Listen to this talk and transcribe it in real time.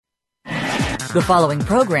The following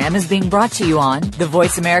program is being brought to you on the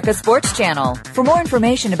Voice America Sports Channel. For more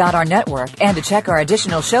information about our network and to check our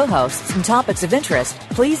additional show hosts and topics of interest,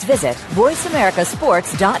 please visit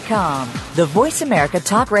voiceamericasports.com. The Voice America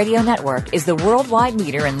Talk Radio Network is the worldwide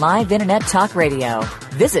leader in live Internet talk radio.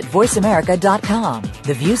 Visit voiceamerica.com.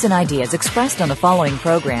 The views and ideas expressed on the following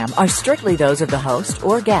program are strictly those of the host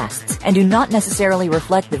or guests and do not necessarily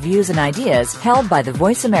reflect the views and ideas held by the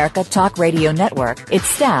Voice America Talk Radio Network, its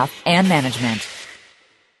staff, and management.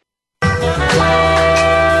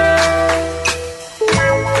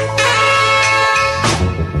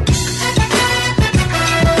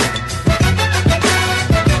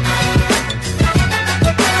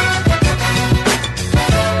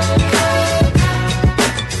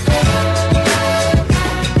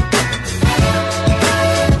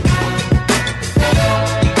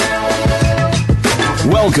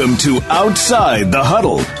 Welcome to Outside the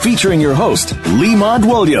Huddle, featuring your host, Lemont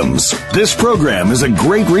Williams. This program is a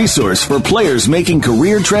great resource for players making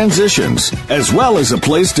career transitions, as well as a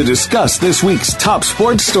place to discuss this week's top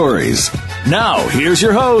sports stories. Now, here's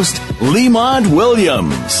your host, Lemont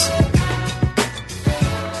Williams.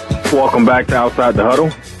 Welcome back to Outside the Huddle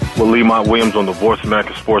with Lemont Williams on the Voice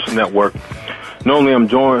America Sports Network. Normally, I'm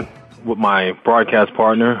joined with my broadcast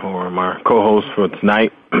partner, or my co-host for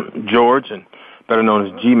tonight, George, and better known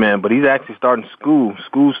as G-Man, but he's actually starting school.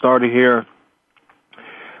 School started here,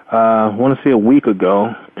 I want to say a week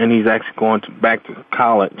ago, and he's actually going back to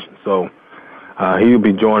college. So he'll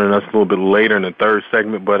be joining us a little bit later in the third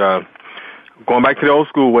segment, but going back to the old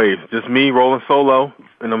school ways, just me rolling solo,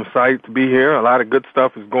 and I'm excited to be here. A lot of good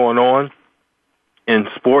stuff is going on in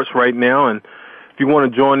sports right now, and if you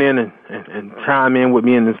want to join in and chime in with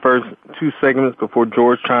me in this first two segments before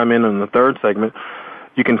George chime in on the third segment,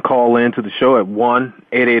 you can call in to the show at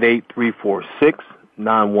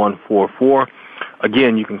 1-888-346-9144.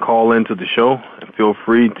 Again, you can call into the show and feel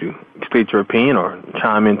free to state your opinion or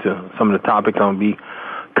chime into some of the topics I'll be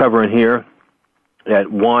covering here at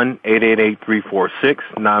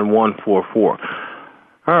 1-888-346-9144.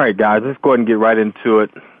 All right, guys, let's go ahead and get right into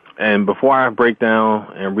it. And before I break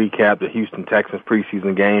down and recap the Houston Texans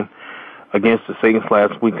preseason game against the Saints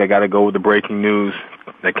last week, I got to go with the breaking news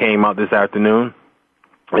that came out this afternoon.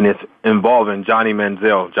 And it's involving Johnny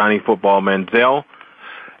Football Manziel,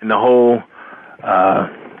 and the whole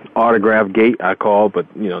autograph gate, I call, but,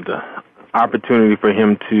 the opportunity for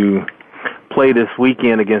him to play this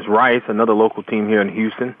weekend against Rice, another local team here in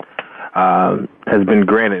Houston, has been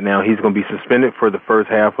granted. Now, he's going to be suspended for the first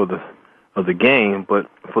half of the game, but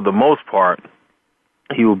for the most part,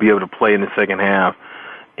 he will be able to play in the second half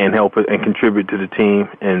and help it and contribute to the team,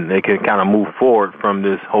 and they can kind of move forward from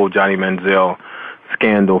this whole Johnny Manziel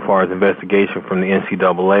scandal as far as investigation from the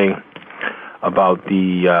NCAA about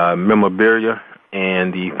the memorabilia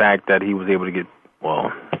and the fact that he was able to get,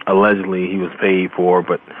 allegedly he was paid for,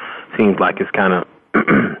 but seems like it's kind of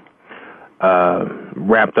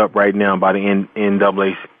wrapped up right now by the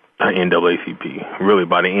NAACP, really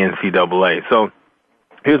by the NCAA. So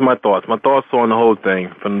here's my thoughts. My thoughts on the whole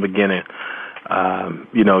thing from the beginning.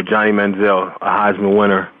 Johnny Manziel, a Heisman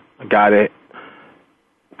winner, a guy that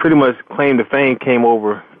pretty much claim to fame came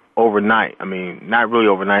overnight. I mean, not really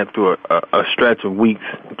overnight, through a stretch of weeks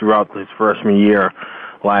throughout his freshman year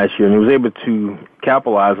last year. And he was able to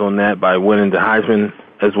capitalize on that by winning the Heisman,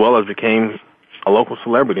 as well as became a local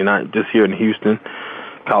celebrity, not just here in Houston,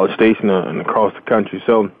 College Station, and across the country.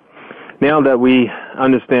 So now that we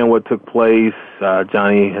understand what took place,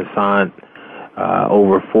 Johnny has signed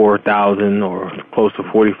over 4,000 or close to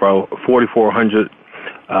 4,400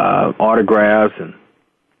 autographs,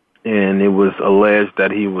 and it was alleged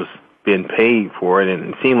that he was being paid for it,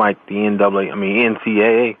 and it seemed like the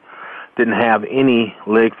NCAA didn't have any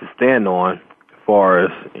legs to stand on as far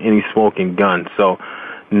as any smoking gun. So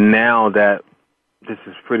now that this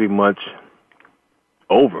is pretty much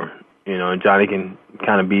over, and Johnny can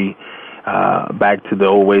kind of be back to the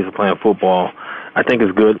old ways of playing football, I think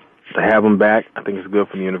it's good to have him back. I think it's good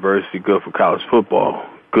for the university, good for college football,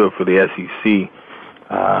 good for the SEC.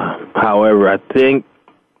 However, I think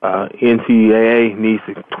NCAA needs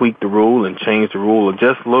to tweak the rule and change the rule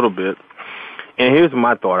just a little bit. And here's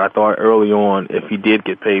my thought. I thought early on, if he did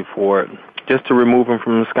get paid for it, just to remove him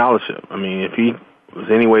from the scholarship. I mean, if he was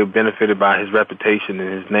any way benefited by his reputation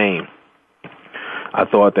and his name, I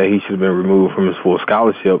thought that he should have been removed from his full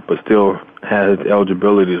scholarship, but still had his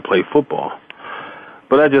eligibility to play football.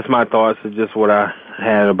 But that's just my thoughts. It's just what I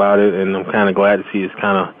had about it, and I'm kind of glad to see it's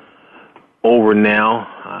kind of over now.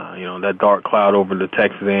 That dark cloud over the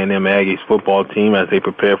Texas A&M Aggies football team as they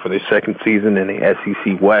prepare for their second season in the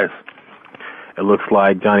SEC West. It looks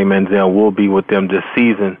like Johnny Manziel will be with them this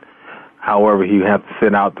season. However, he have to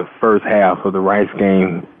sit out the first half of the Rice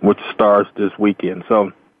game, which starts this weekend.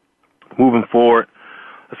 So, moving forward,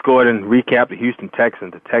 let's go ahead and recap the Houston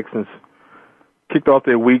Texans. The Texans kicked off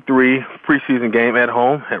their Week 3 preseason game at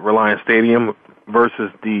home at Reliance Stadium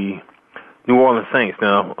versus the New Orleans Saints.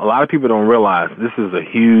 Now, a lot of people don't realize this is a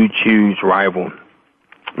huge, huge rival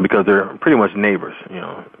because they're pretty much neighbors. You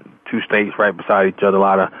know, two states right beside each other. A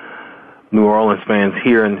lot of New Orleans fans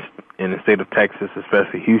here in the state of Texas,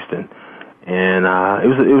 especially Houston. And it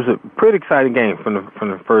was a pretty exciting game from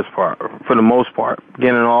the first part, for the most part.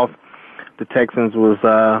 Getting off, the Texans was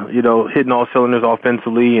hitting all cylinders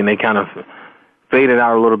offensively, and they kind of faded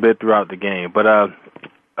out a little bit throughout the game. But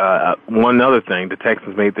one other thing, the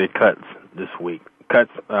Texans made their cuts this week. Cuts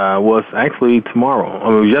was actually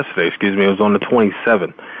yesterday, excuse me. It was on the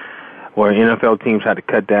 27th, where NFL teams had to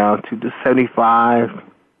cut down to the 75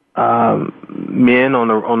 men on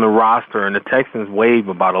the roster, and the Texans waived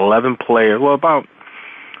about 11 players. Well, about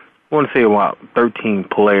 13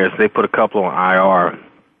 players. They put a couple on IR.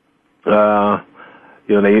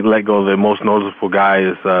 They let go of their most noticeable guy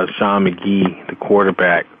is Sean McGee, the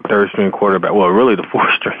quarterback, third-string quarterback. Well, really the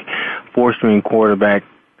fourth-string quarterback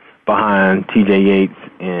behind T.J. Yates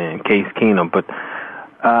and Case Keenum. But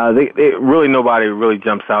nobody really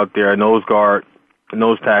jumps out there. Nose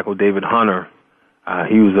tackle David Hunter.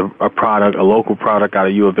 He was a local product out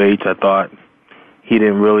of U of H. I thought he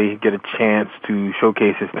didn't really get a chance to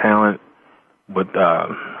showcase his talent with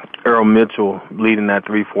Earl Mitchell leading that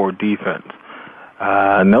 3-4 defense.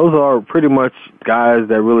 And those are pretty much guys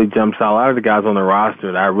that really jumps out. A lot of the guys on the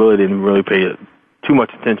roster that I really didn't pay too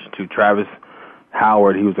much attention to. Travis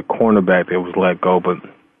Howard, he was a cornerback that was let go, but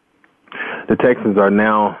the Texans are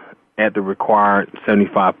now at the required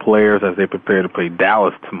 75 players as they prepare to play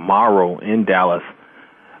Dallas tomorrow in Dallas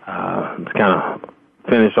to kind of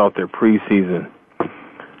finish off their preseason.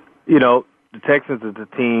 You know, the Texans is a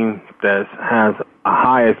team that has a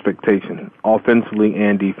high expectation offensively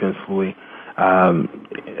and defensively.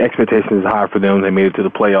 Expectation is high for them. They made it to the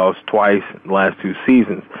playoffs twice in the last 2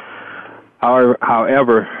 seasons.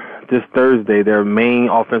 However, this Thursday, their main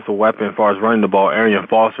offensive weapon as far as running the ball, Arian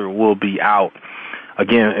Foster, will be out.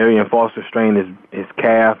 Again, Arian Foster strained his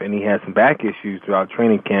calf, and he had some back issues throughout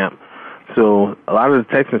training camp. So a lot of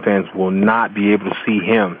the Texan fans will not be able to see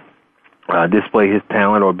him display his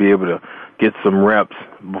talent or be able to get some reps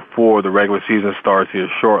before the regular season starts here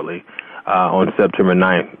shortly on September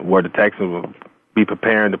 9th, where the Texans will be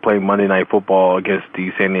preparing to play Monday Night Football against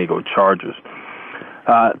the San Diego Chargers.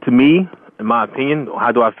 To me, in my opinion,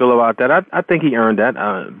 how do I feel about that? I think he earned that,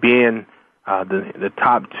 being the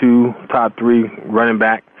top 3 running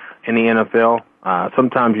back in the NFL.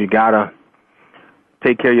 Sometimes you gotta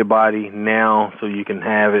take care of your body now so you can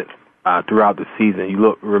have it throughout the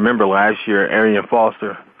season. Remember last year, Adrian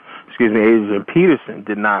Peterson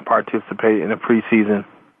did not participate in the preseason,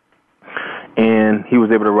 and he was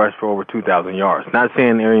able to rush for over 2,000 yards. Not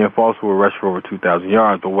saying Arian Foster will rush for over 2,000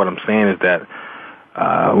 yards, but what I'm saying is that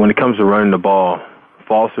when it comes to running the ball,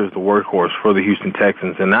 Foster is the workhorse for the Houston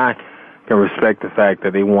Texans, and I can respect the fact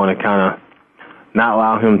that they want to kind of not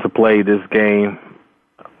allow him to play this game,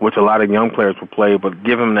 which a lot of young players will play, but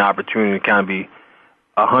give him the opportunity to kind of be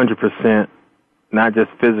 100%, not just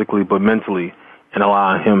physically but mentally, and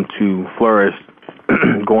allow him to flourish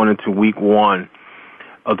going into Week 1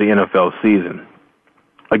 of the NFL season.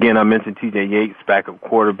 Again, I mentioned T.J. Yates, backup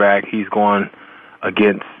quarterback. He's going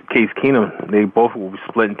against Case Keenum. They both will be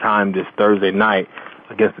splitting time this Thursday night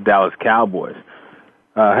against the Dallas Cowboys.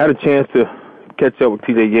 I had a chance to catch up with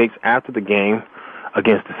T.J. Yates after the game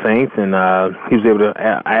against the Saints, and he was able to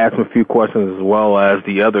ask him a few questions as well as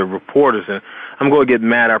the other reporters. And I'm going to get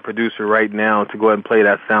Matt, our producer, right now to go ahead and play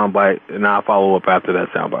that soundbite, and I'll follow up after that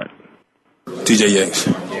soundbite. T.J. Yates.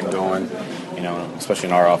 Game going, especially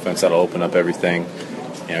in our offense, that'll open up everything.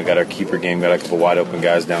 Got our keeper game, got a couple wide open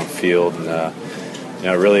guys downfield,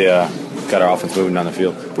 and really got our offense moving down the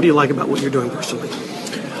field. What do you like about what you're doing personally?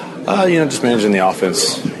 Just managing the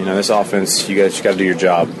offense. This offense, you got to do your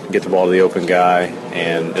job. Get the ball to the open guy,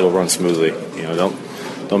 and it'll run smoothly.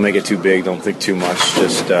 Don't make it too big. Don't think too much.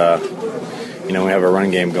 Just, we have our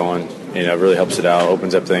running game going. It really helps it out.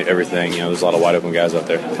 Opens up everything. There's a lot of wide open guys out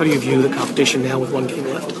there. How do you view the competition now with one game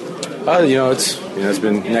left? It's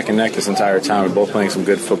been neck and neck this entire time. We're both playing some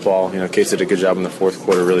good football. Case did a good job in the fourth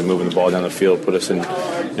quarter, really moving the ball down the field, put us in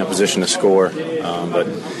position to score. But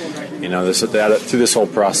through this whole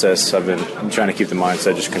process, I've been trying to keep the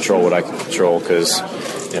mindset, just control what I can control, because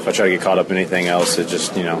if I try to get caught up in anything else, it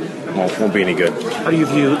just won't be any good. How do you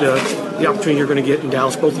view the opportunity you're going to get in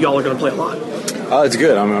Dallas? Both of y'all are going to play a lot. It's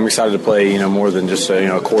good. I'm excited to play, more than just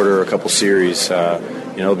a quarter or a couple series.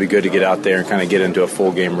 it'll be good to get out there and kind of get into a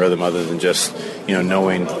full game rhythm other than just,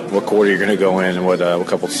 knowing what quarter you're going to go in and what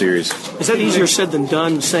couple series. Is that easier said than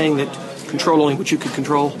done, saying that control only what you could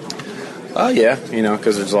control? Yeah,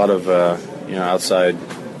 because there's a lot of, outside,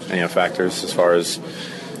 factors as far as,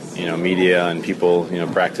 media and people,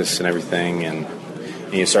 practice and everything. And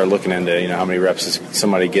you start looking into, how many reps is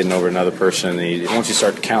somebody getting over another person. And once you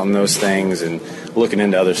start counting those things and looking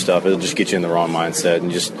into other stuff, it'll just get you in the wrong mindset.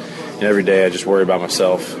 And just every day I just worry about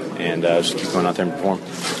myself and just keep going out there and perform.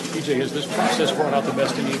 TJ, has this process brought out the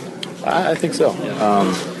best in you? I think so.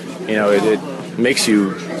 It makes you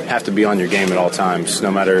have to be on your game at all times.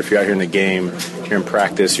 No matter if you're out here in the game, you're in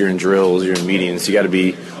practice, you're in drills, you're in meetings, you got to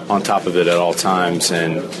be on top of it at all times.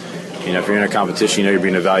 And if you're in a competition, you're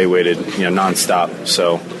being evaluated, nonstop.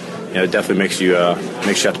 So, it definitely makes you have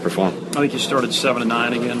to perform. I think you started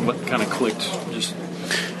 7-9 again. What kind of clicked?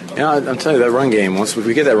 I'm telling you, that run game. Once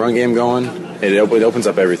we get that run game going, it opens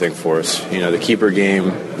up everything for us. The keeper game,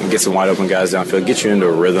 get some wide open guys downfield, get you into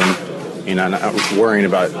a rhythm. Not worrying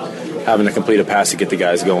about having to complete a pass to get the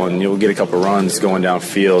guys going. You'll get a couple runs going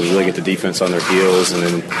downfield, really get the defense on their heels,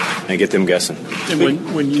 and get them guessing.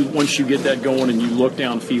 And once you get that going and you look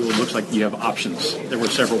downfield, it looks like you have options. There were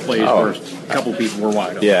several plays where a couple people were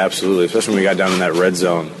wide open. Yeah, absolutely. Especially when we got down in that red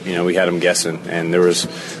zone, we had them guessing, and there was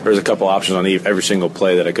a couple options on every single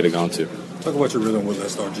play that I could have gone to. Talk about your rhythm with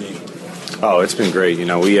Lestar Gene. Oh, it's been great.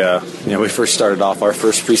 We first started off our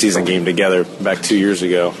first preseason game together back 2 years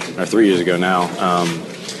ago, or 3 years ago now.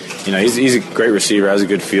 He's a great receiver, has a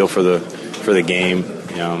good feel for the game.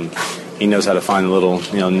 He knows how to find the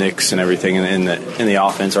little nicks and everything in the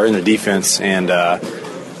offense or in the defense, and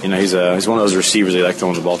he's one of those receivers they like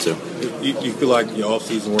throwing the ball to. You feel like your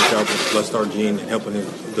offseason worked out with Lestar Gene and helping his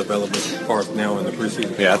development part now in the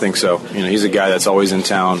preseason? Yeah, I think so. He's a guy that's always in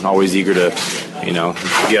town, always eager to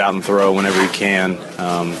get out and throw whenever he can.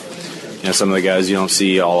 Some of the guys you don't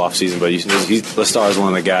see all offseason, but Lestar is one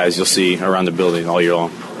of the guys you'll see around the building all year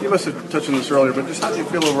long. You must have touched on this earlier, but just how do you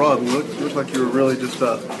feel overall? It looked like you were really just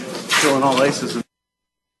filling all aces.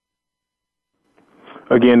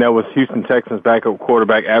 Again, that was Houston Texans backup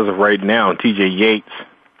quarterback as of right now, T.J. Yates.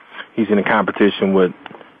 He's in a competition with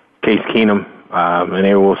Case Keenum, and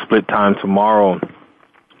they will split time tomorrow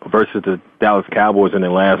versus the Dallas Cowboys in the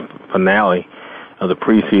last finale of the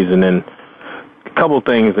preseason. And a couple of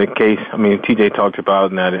things that T.J. talked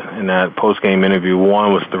about in that post-game interview.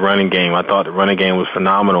 One was the running game. I thought the running game was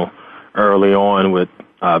phenomenal early on with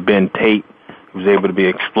Ben Tate. He was able to be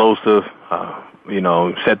explosive,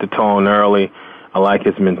 set the tone early. I like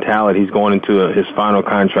his mentality. He's going into his final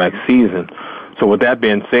contract season. So with that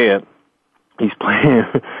being said, he's playing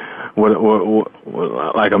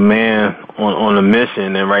like a man on a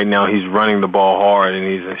mission, and right now he's running the ball hard, and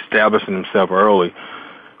he's establishing himself early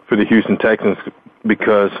for the Houston Texans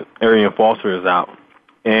because Arian Foster is out.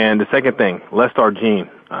 And the second thing, Lestar Gene,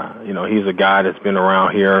 he's a guy that's been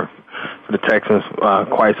around here for the Texans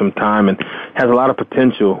quite some time and has a lot of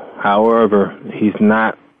potential. However, he's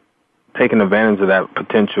not taking advantage of that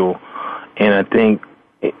potential, and I think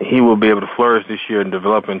he will be able to flourish this year and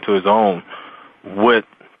develop into his own with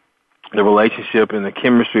the relationship and the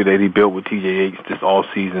chemistry that he built with T.J. Yates this all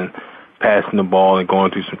season, passing the ball and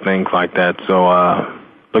going through some things like that. So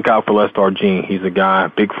look out for Lestar Gene. He's a guy,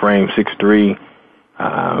 big frame, 6'3",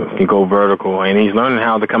 can go vertical, and he's learning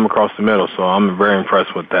how to come across the middle, so I'm very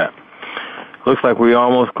impressed with that. Looks like we're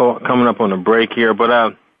almost coming up on a break here,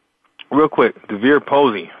 but real quick, Devere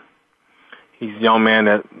Posey. He's a young man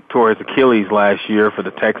that tore his Achilles last year for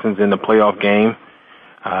the Texans in the playoff game.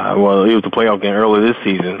 It was the playoff game earlier this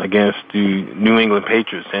season against the New England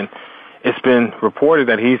Patriots. And it's been reported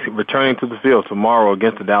that he's returning to the field tomorrow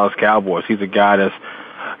against the Dallas Cowboys. He's a guy that's,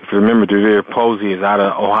 if you remember, Devere Posey is out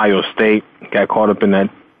of Ohio State. Got caught up in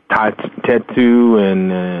that tattoo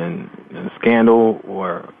and scandal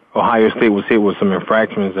where Ohio State was hit with some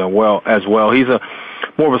infractions as well. He's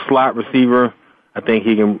more of a slot receiver. I think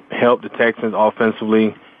he can help the Texans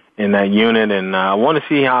offensively in that unit, and I want to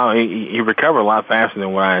see how he recovered a lot faster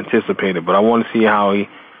than what I anticipated, but I want to see how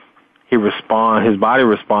his body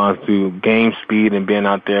responds to game speed and being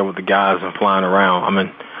out there with the guys and flying around.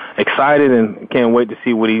 I'm excited and can't wait to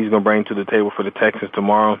see what he's going to bring to the table for the Texans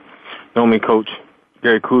tomorrow. Normally, Coach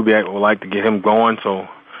Gary Kubiak would like to get him going, so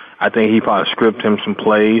I think he probably scripted him some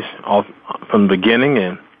plays off from the beginning,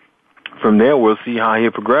 and from there we'll see how he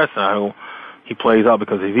progresses, how he plays out,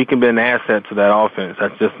 because if he can be an asset to that offense,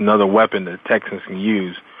 that's just another weapon that the Texans can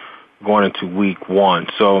use going into week one.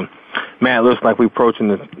 So, Matt, it looks like we're approaching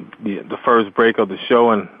the first break of the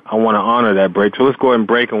show, and I want to honor that break. So let's go ahead and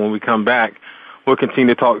break, and when we come back, we'll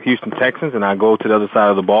continue to talk Houston Texans, and I'll go to the other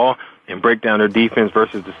side of the ball and break down their defense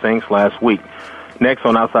versus the Saints last week. Next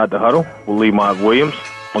on Outside the Huddle, we'll Lee Mont Williams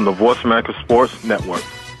on the Voice America Sports Network.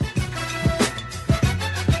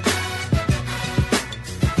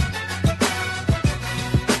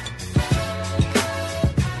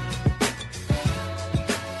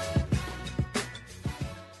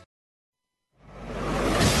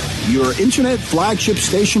 Your internet flagship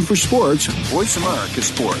station for sports, Voice America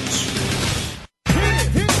Sports.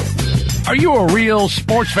 Are you a real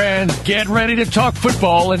sports fan? Get ready to talk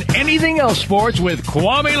football and anything else sports with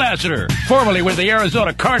Kwame Lassiter, formerly with the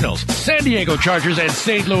Arizona Cardinals, San Diego Chargers, and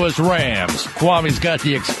St. Louis Rams. Kwame's got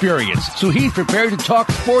the experience, so he's prepared to talk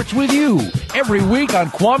sports with you every week on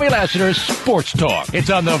Kwame Lassiter's Sports Talk. It's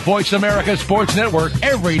on the Voice America Sports Network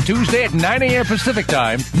every Tuesday at 9 a.m. Pacific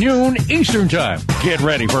Time, noon Eastern Time. Get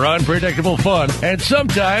ready for unpredictable fun and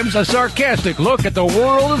sometimes a sarcastic look at the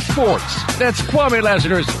world of sports. That's Kwame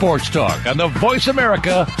Lassiter's Sports Talk on the Voice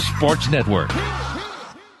America Sports Network.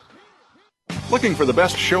 Looking for the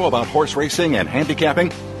best show about horse racing and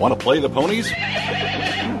handicapping? Want to play the ponies?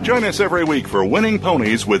 Join us every week for Winning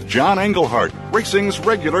Ponies with John Englehart, racing's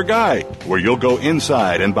regular guy, where you'll go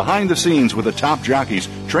inside and behind the scenes with the top jockeys,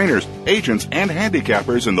 trainers, agents, and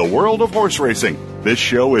handicappers in the world of horse racing. This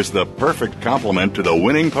show is the perfect complement to the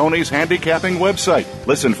Winning Ponies handicapping website.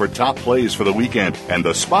 Listen for top plays for the weekend and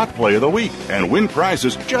the spot play of the week, and win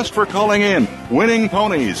prizes just for calling in. Winning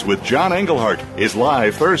Ponies with John Englehart is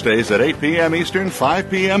live Thursdays at 8 p.m. Eastern, 5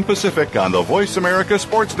 p.m. Pacific on the Voice America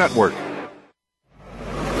Sports Network.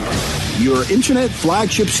 Your internet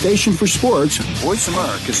flagship station for sports, Voice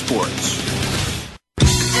America Sports.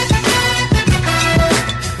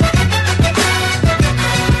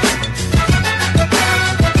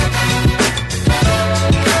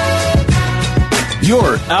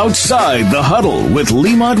 You're Outside the Huddle with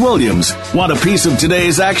Lee Mont Williams. Want a piece of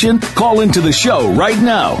today's action? Call into the show right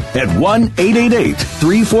now at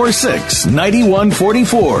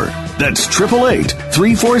 1-888-346-9144. That's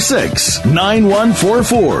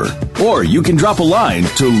 888-346-9144. Or you can drop a line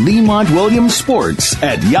to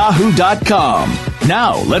LemontWilliamsSports@yahoo.com.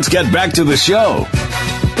 Now, let's get back to the show.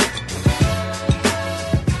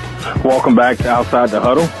 Welcome back to Outside the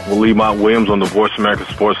Huddle with Lee Mont Williams on the Voice America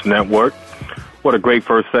Sports Network. What a great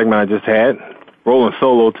first segment I just had. Rolling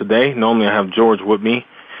solo today. Normally I have George with me,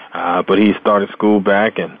 but he started school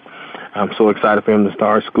back, and I'm so excited for him to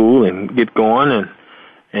start school and get going.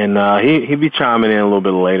 And he'll be chiming in a little bit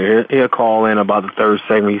later. He'll call in about the third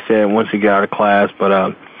segment, he said, once he got out of class.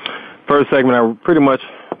 But first segment, I pretty much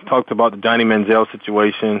talked about the Johnny Manziel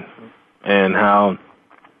situation and how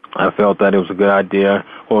I felt that it was a good idea,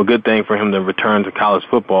 or a good thing for him to return to college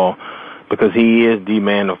football, because he is the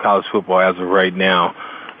man of college football as of right now.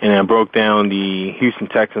 And I broke down the Houston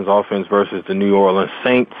Texans offense versus the New Orleans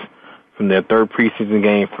Saints from their third preseason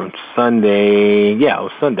game from Sunday. Yeah, it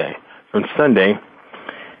was Sunday. From Sunday.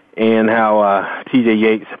 And how T.J.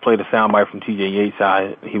 Yates played a soundbite from T.J. Yates'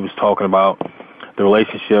 side. He was talking about the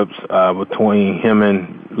relationships between him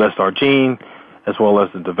and Lester Jean, as well as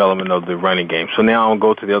the development of the running game. So now I'll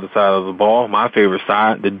go to the other side of the ball, my favorite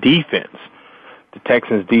side, the defense. The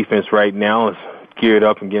Texans' defense right now is geared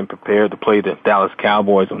up and getting prepared to play the Dallas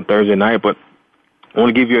Cowboys on Thursday night. But I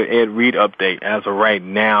want to give you an Ed Reed update. As of right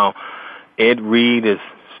now, Ed Reed is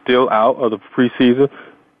still out of the preseason,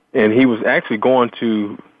 and he was actually going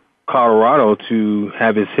to Colorado to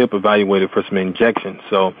have his hip evaluated for some injections.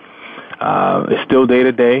 So it's still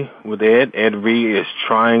day-to-day with Ed. Ed Reed is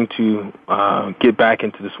trying to get back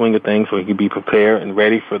into the swing of things so he can be prepared and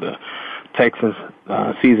ready for the Texans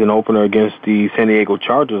season opener against the San Diego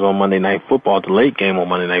Chargers on Monday Night Football, the late game on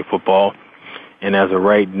Monday Night Football. And as of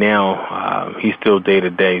right now, he's still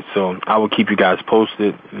day-to-day. So I will keep you guys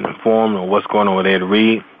posted and informed on what's going on with Ed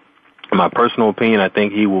Reed. In my personal opinion, I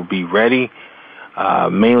think he will be ready,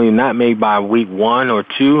 mainly not maybe by week 1 or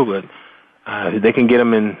 2, but they can get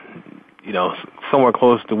him in, somewhere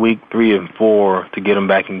close to week 3 and 4 to get him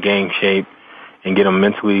back in game shape and get him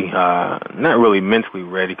mentally, not really mentally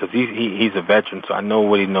ready, because he's a veteran, so I know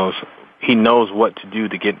what he knows. He knows what to do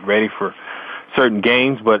to get ready for certain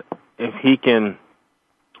games, but if he can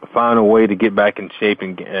find a way to get back in shape,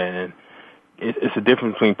 and it's a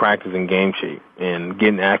difference between practice and game shape, and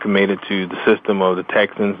getting acclimated to the system of the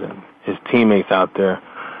Texans and his teammates out there,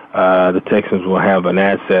 the Texans will have an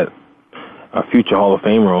asset, a future Hall of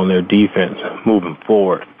Famer on their defense moving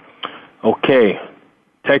forward. Okay,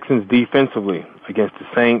 Texans defensively against the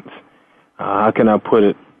Saints, how can I put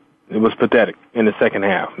it? It was pathetic in the second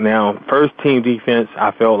half. Now, first team defense,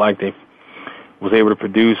 I felt like they was able to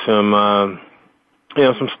produce some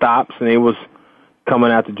stops, and they was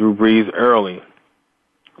coming after Drew Brees early.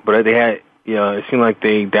 But they had it seemed like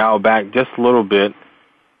they dialed back just a little bit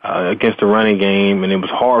against the running game, and it was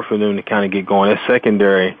hard for them to kind of get going. That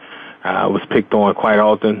secondary was picked on quite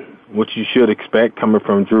often, which you should expect coming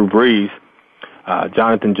from Drew Brees.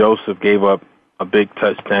 Jonathan Joseph gave up a big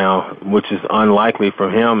touchdown, which is unlikely for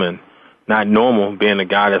him and not normal, being a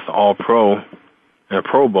guy that's all-pro and a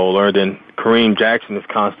Pro Bowler. Then Kareem Jackson is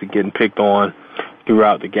constantly getting picked on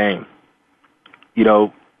throughout the game.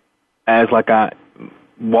 As I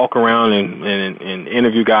walk around and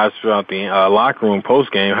interview guys throughout the locker room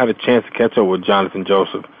post-game, I had a chance to catch up with Jonathan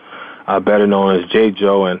Joseph, better known as J.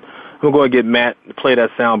 Joe, and I'm going to get Matt to play that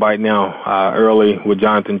soundbite now early with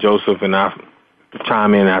Jonathan Joseph, and I'll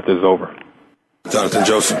chime in after it's over. Jonathan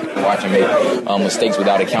Joseph. Watching make mistakes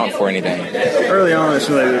without accounting for anything. Early on, it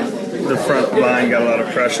seemed like the front line got a lot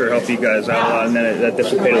of pressure, helped you guys out a lot, and then that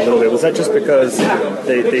dissipated a little bit. Was that just because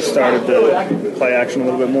they started to play action a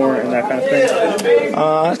little bit more and that kind of thing?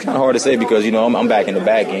 It's kind of hard to say because, I'm back in the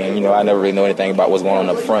back end. I never really know anything about what's going on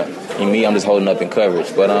up front. And me, I'm just holding up in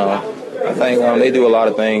coverage. But I think they do a lot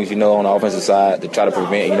of things, on the offensive side to try to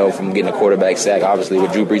prevent, from getting a quarterback sack. Obviously,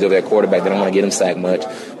 with Drew Brees over there quarterback, they don't want to get him sacked much.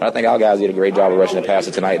 But I think our guys did a great job of rushing the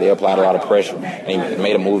passer tonight. They applied a lot of pressure and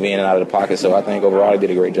made him move in and out of the pocket. So I think overall they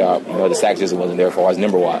did a great job. The sack just wasn't there for us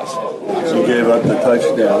number-wise. You gave up the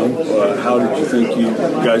touchdown. How did you think you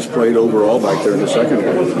guys played overall back there in the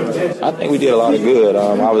secondary? I think we did a lot of good.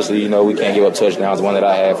 Obviously, we can't give up touchdowns, one that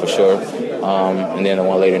I had for sure, and then the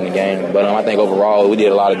one later in the game. But I think overall we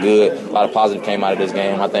did a lot of good. A lot of positive came out of this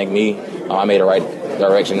game. I think I made the right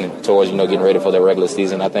direction towards, getting ready for the regular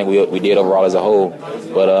season. I think we did overall as a whole.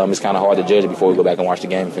 But it's kind of hard to judge before we go back and watch the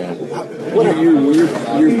game film. What are you're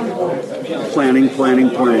planning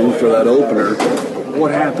for that opener?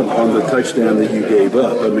 What happened on the touchdown that you gave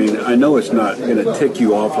up? I mean, I know it's not going to tick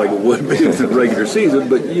you off like it would be in the regular season,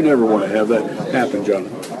 but you never want to have that happen,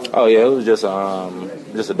 Jonathan. Oh, yeah, it was just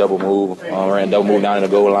a double move. Ran a double move down in the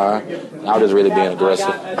goal line. I was just really being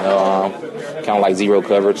aggressive, kind of like zero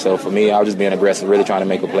coverage. So for me, I was just being aggressive, really trying to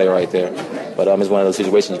make a play right there. But it's one of those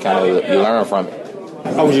situations you learn from it.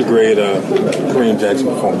 How would you grade Kareem Jackson's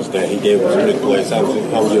performance there? He gave us some big plays. How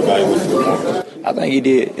would you evaluate his performance? I think he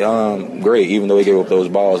did great, even though he gave up those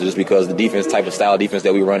balls, just because the style of defense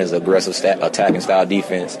that we run is aggressive attacking style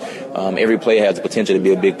defense. Every play has the potential to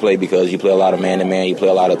be a big play because you play a lot of man-to-man, you play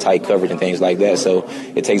a lot of tight coverage and things like that. So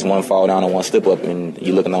it takes one fall down and one slip up, and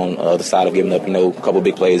you're looking on the other side of giving up, a couple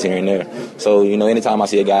big plays here and there. So, anytime I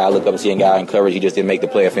see a guy, I look up and see a guy in coverage, he just didn't make the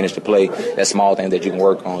play or finish the play. That's small things that you can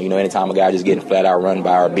work on. Anytime a guy just getting flat out run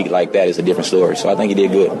by or beat like that, it's a different story. So I think he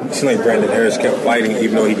did good. It seemed like Brandon Harris kept fighting,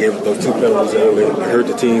 even though he gave up those two penalties early. It hurt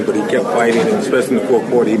the team, but he kept fighting, and especially in the fourth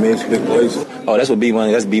quarter, he made some big plays. Oh, that's what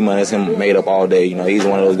B-Money. That's B-Money. That's him made up all day. He's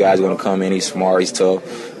one of those guys who's going to come in. He's smart. He's tough.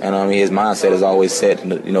 And his mindset is always set,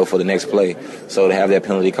 for the next play. So to have that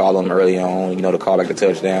penalty call on him early on, to call back the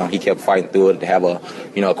touchdown, he kept fighting through it. To have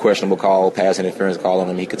a questionable call, pass interference call on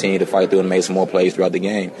him, he continued to fight through it and made some more plays throughout the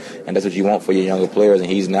game. And that's what you want for your younger players. And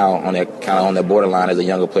he's now on that borderline as a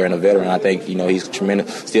younger player and a veteran. I think he's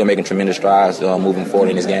still making tremendous strides moving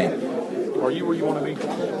forward in his game. Are you where you want to be?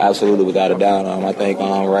 Absolutely, without a doubt. I think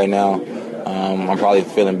right now I'm probably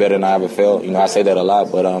feeling better than I ever felt. I say that a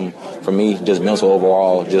lot, but for me, just mental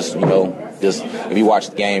overall, just if you watch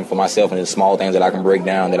the game for myself and the small things that I can break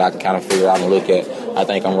down, that I can kind of figure out and look at, I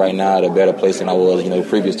think I'm right now at a better place than I was, the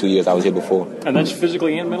previous 2 years I was here before. And that's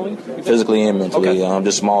physically and mentally? Physically and mentally. Okay.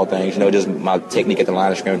 Just small things, just my technique at the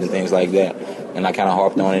line of scrimmage and things like that. And I kind of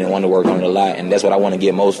harped on it and wanted to work on it a lot. And that's what I want to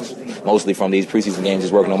get mostly from these preseason games,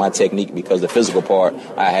 is working on my technique, because the physical part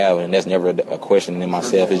I have, and that's never a question in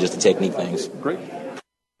myself. It's just the technique things. Great.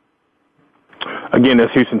 Again,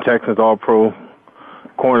 that's Houston Texans All-Pro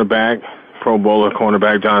cornerback, Pro Bowler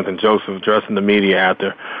cornerback Jonathan Joseph addressing the media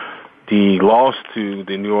after the loss to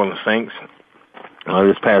the New Orleans Saints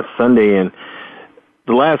this past Sunday. And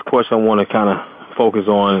the last question I want to kind of focus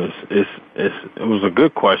on is it was a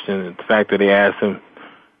good question. The fact that they asked him,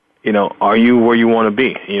 are you where you want to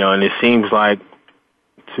be? And it seems like,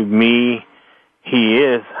 to me, he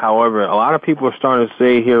is. However, a lot of people are starting to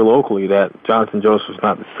say here locally that Jonathan Joseph's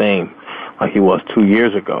not the same like he was 2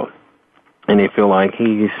 years ago. And they feel like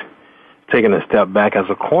he's taking a step back as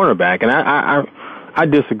a cornerback. And I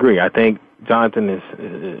disagree. I think Jonathan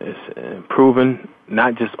is improving,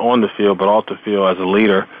 not just on the field, but off the field as a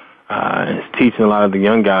leader. Is teaching a lot of the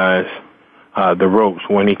young guys the ropes.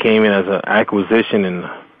 When he came in as an acquisition and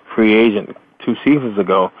free agent 2 seasons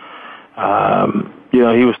ago, he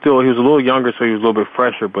was a little younger, so he was a little bit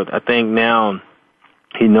fresher. But I think now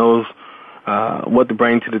he knows what to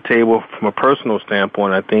bring to the table from a personal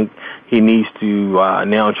standpoint. I think he needs to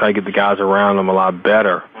now try to get the guys around him a lot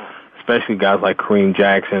better, especially guys like Kareem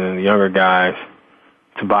Jackson and the younger guys,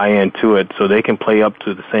 to buy into it so they can play up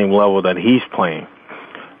to the same level that he's playing.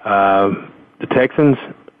 The Texans,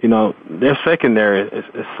 you know, their secondary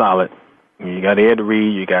is solid. You got Ed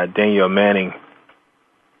Reed, you got Daniel Manning,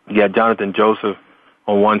 you got Jonathan Joseph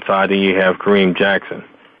on one side, and you have Kareem Jackson.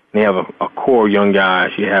 And you have a core young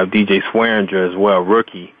guys. You have DJ Swearinger as well,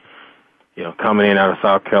 rookie, you know, coming in out of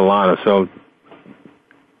South Carolina. So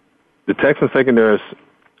the Texans secondary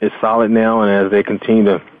is solid now, and as they continue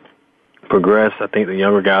to progress, I think the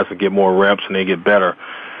younger guys will get more reps and they get better.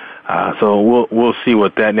 So we'll see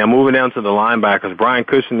what that. Now moving down to the linebackers, Brian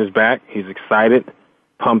Cushing is back. He's excited,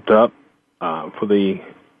 pumped up for the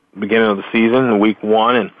beginning of the season, week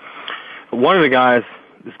 1, and one of the guys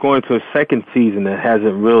that's going to a second season that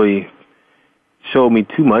hasn't really showed me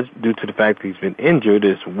too much due to the fact that he's been injured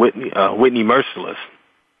is Whitney Merciless,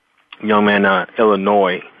 young man out of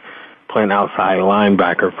Illinois, playing outside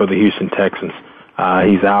linebacker for the Houston Texans.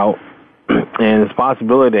 He's out, and it's a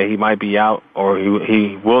possibility that he might be out or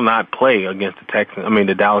he will not play against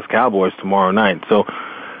the Dallas Cowboys tomorrow night. So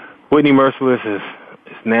Whitney Merciless is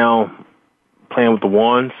now playing with the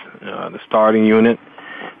ones, the starting unit,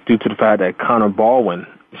 due to the fact that Connor Baldwin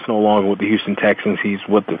is no longer with the Houston Texans. He's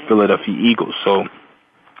with the Philadelphia Eagles. So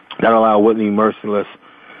that allowed Whitney Merciless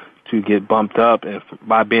to get bumped up. And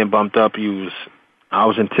by being bumped up, I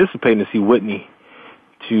was anticipating to see Whitney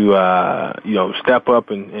to, step up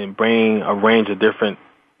and bring a range of different,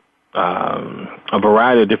 a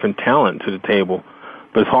variety of different talent to the table.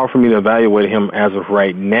 But it's hard for me to evaluate him as of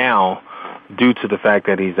right now due to the fact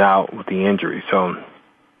that he's out with the injury. So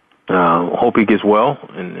hope he gets well.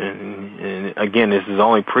 And again, this is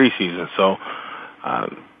only preseason. So,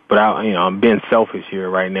 but I'm being selfish here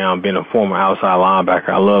right now. I'm being a former outside linebacker.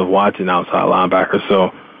 I love watching outside linebackers.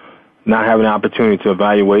 So not having an opportunity to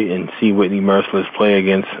evaluate and see Whitney Merciless play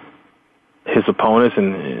against his opponents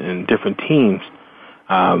and different teams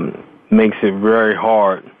makes it very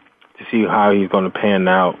hard to see how he's going to pan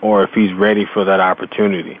out or if he's ready for that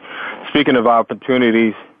opportunity. Speaking of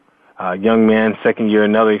opportunities, young man,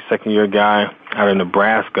 another second-year guy out of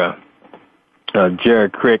Nebraska,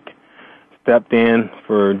 Jared Crick, stepped in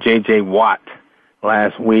for J.J. Watt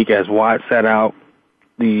last week as Watt sat out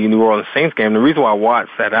the New Orleans Saints game. The reason why Watt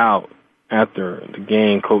sat out after the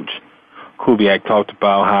game, Coach Kubiak talked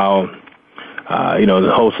about how,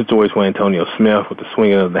 the whole situation with Antonio Smith with the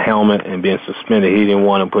swinging of the helmet and being suspended. He didn't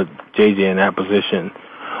want to put J.J. in that position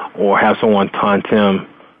or have someone taunt him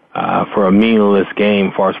for a meaningless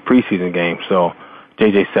game for his preseason game. So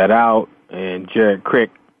J.J. sat out, and Jared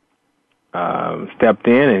Crick stepped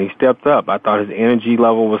in, and he stepped up. I thought his energy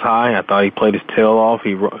level was high. I thought he played his tail off.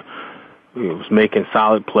 He was making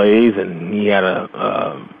solid plays, and he had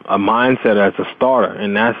a mindset as a starter,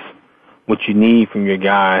 and that's what you need from your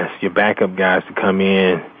guys, your backup guys, to come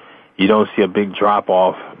in. You don't see a big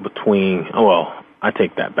drop-off between – well, I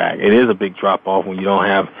take that back. It is a big drop-off when you don't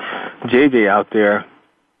have J.J. out there.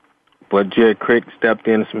 But Jared Crick stepped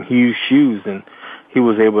in some huge shoes, and he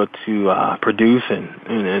was able to produce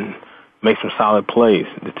and make some solid plays.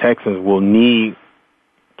 The Texans will need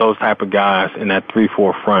those type of guys in that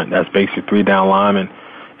 3-4 front. That's basically 3 down linemen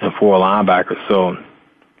and 4 linebackers. So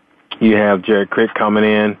you have Jared Crick coming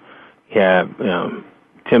in. You have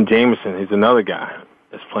Tim Jameson. He's another guy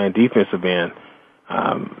that's playing defensive end.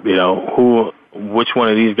 Which one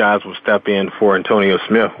of these guys will step in for Antonio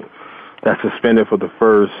Smith? That's suspended for the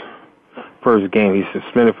first game. He's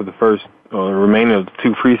suspended for the remaining of the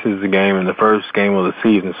 2 preseason game and the first game of the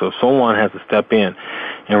season. So someone has to step in.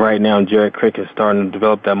 And right now, Jared Crick is starting to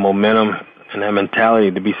develop that momentum and that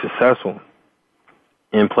mentality to be successful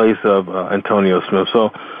in place of Antonio Smith.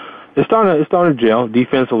 So it's starting to gel.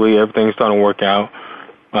 Defensively, everything's starting to work out.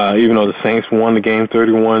 Even though the Saints won the game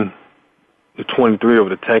 31-23 over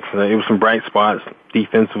the Texans, it was some bright spots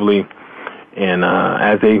defensively. And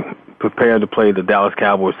as they prepare to play the Dallas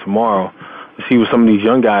Cowboys tomorrow, to see what some of these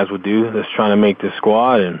young guys would do that's trying to make this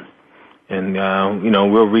squad, and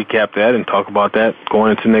we'll recap that and talk about that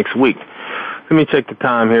going into next week. Let me check the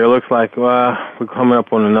time here. It looks like we're coming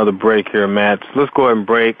up on another break here, Matt. So let's go ahead and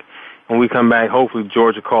break. When we come back, hopefully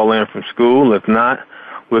George will call in from school. If not,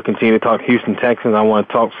 we'll continue to talk Houston Texans. I want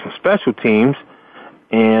to talk some special teams,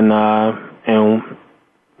 and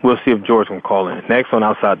we'll see if George can call in. Next on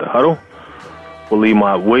Outside the Huddle, with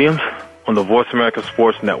Lee-Mont Williams on the Voice America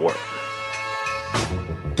Sports Network.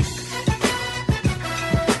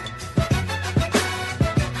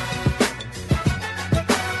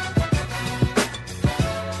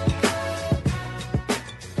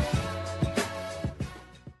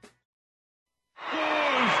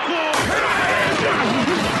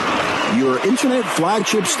 Internet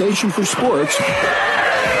flagship station for sports.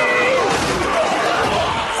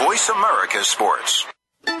 Voice America Sports.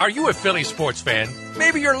 Are you a Philly sports fan?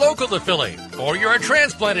 Maybe you're local to Philly, or you're a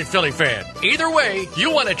transplanted Philly fan. Either way,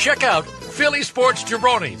 you want to check out Philly Sports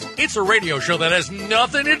Jabronis. It's a radio show that has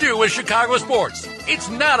nothing to do with Chicago sports.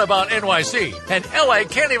 It's not about NYC, and LA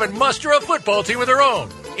can't even muster a football team of their own.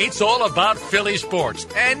 It's all about Philly sports,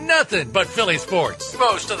 and nothing but Philly sports,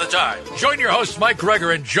 most of the time. Join your hosts Mike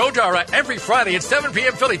Greger and Joe Dara every Friday at 7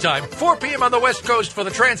 p.m. Philly time, 4 p.m. on the West Coast for the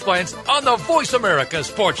transplants on the Voice America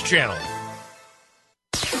Sports Channel.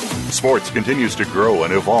 Sports continues to grow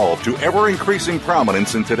and evolve to ever-increasing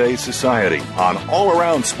prominence in today's society. On All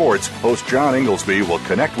Around Sports, host John Inglesby will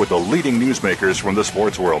connect with the leading newsmakers from the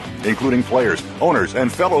sports world, including players, owners, and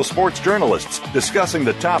fellow sports journalists, discussing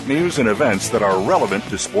the top news and events that are relevant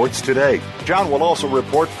to sports today. John will also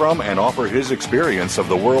report from and offer his experience of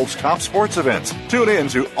the world's top sports events. Tune in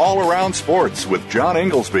to All Around Sports with John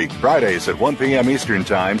Inglesby, Fridays at 1 p.m. Eastern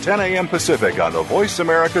Time, 10 a.m. Pacific on the Voice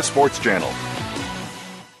America Sports Channel.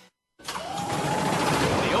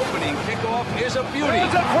 Is a beauty.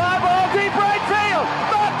 It's a fly ball deep right field.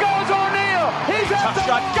 Back goes O'Neal. He's at the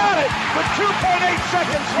shot. Got it with 2.8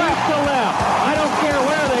 seconds left. To left. I don't care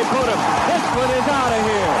where they put him. This one is out of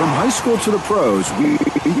here. From high school to the pros, we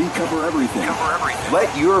cover everything.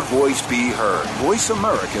 Let your voice be heard. Voice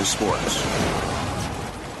America Sports.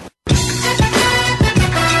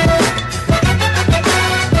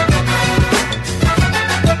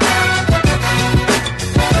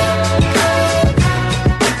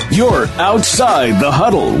 You're outside the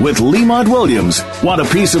huddle with Lemont Williams. Want a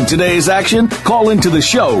piece of today's action? Call into the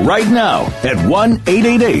show right now at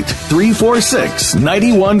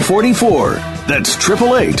 1-888-346-9144. That's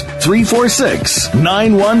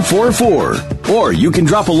 888-346-9144. Or you can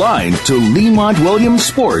drop a line to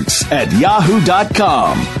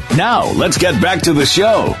LemontWilliamsSports@yahoo.com. Now, let's get back to the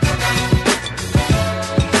show.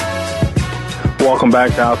 Welcome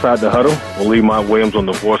back to Outside the Huddle with Lemont Williams on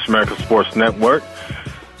the Voice America Sports Network.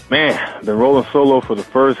 Man, been rolling solo for the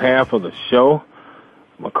first half of the show.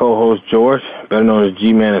 My co-host George, better known as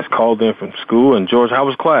G-Man, has called in from school. And George, how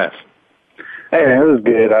was class? Hey, it was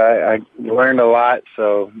good. I learned a lot.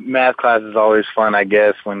 So math class is always fun, I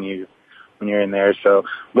guess, when you're in there. So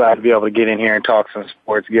glad to be able to get in here and talk some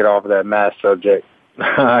sports, get off of that math subject.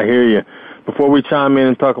 I hear you. Before we chime in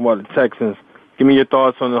and talk about the Texans, give me your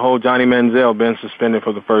thoughts on the whole Johnny Manziel being suspended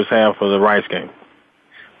for the first half of the Rice game.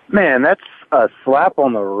 Man, that's a slap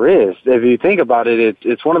on the wrist. If you think about it,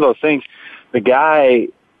 it's one of those things. The guy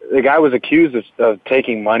was accused of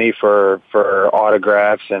taking money for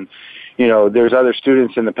autographs, and you know, there's other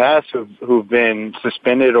students in the past who've been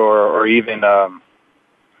suspended or even had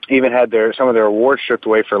some of their awards stripped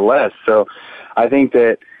away for less. So I think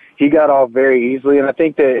that he got off very easily, and I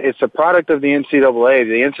think that it's a product of the NCAA.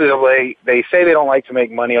 The NCAA, they say they don't like to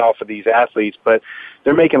make money off of these athletes, but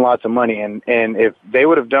they're making lots of money, and if they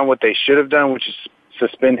would have done what they should have done, which is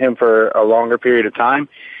suspend him for a longer period of time,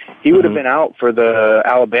 he would have been out for the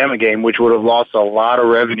Alabama game, which would have lost a lot of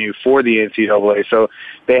revenue for the NCAA. So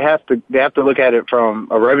they have to look at it from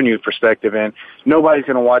a revenue perspective, and nobody's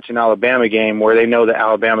going to watch an Alabama game where they know that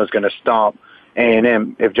Alabama's going to stomp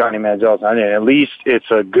A&M if Johnny Manziel's not in. At least it's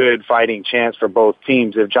a good fighting chance for both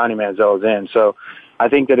teams if Johnny Manziel is in. So I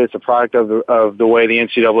think that it's a product of the way the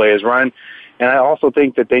NCAA is run. And I also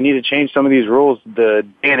think that they need to change some of these rules. The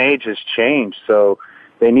day and age has changed, so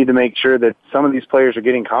they need to make sure that some of these players are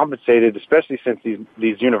getting compensated, especially since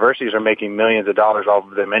these universities are making millions of dollars off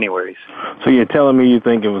of them anyways. So you're telling me you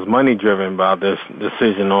think it was money-driven about this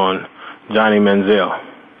decision on Johnny Manziel?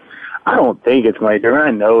 I don't think it's money-driven.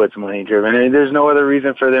 I know it's money-driven. And there's no other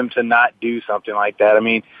reason for them to not do something like that. I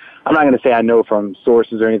mean, I'm not going to say I know from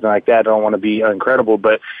sources or anything like that. I don't want to be incredible,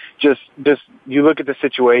 but just you look at the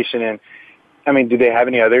situation and, I mean, do they have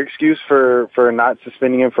any other excuse for not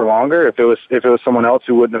suspending him for longer? If it was someone else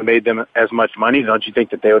who wouldn't have made them as much money, don't you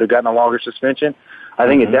think that they would have gotten a longer suspension? I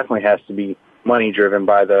think it definitely has to be money driven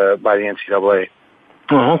by the NCAA.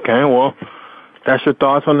 Oh, okay. Well, that's your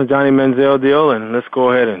thoughts on the Johnny Manziel deal, and let's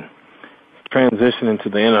go ahead and transition into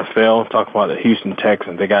the NFL. Talk about the Houston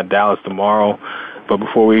Texans. They got Dallas tomorrow, but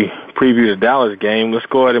before we preview the Dallas game, let's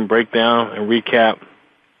go ahead and break down and recap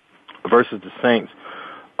versus the Saints.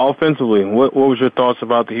 Offensively, what was your thoughts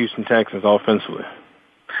about the Houston Texans offensively?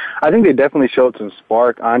 I think they definitely showed some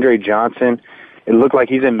spark. Andre Johnson, it looked like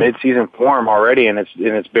he's in midseason form already, and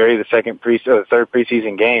it's barely the third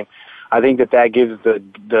preseason game. I think that gives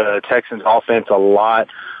the Texans offense a lot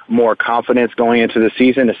more confidence going into the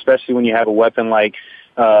season, especially when you have a weapon like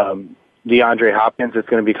DeAndre Hopkins that's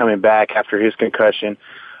going to be coming back after his concussion.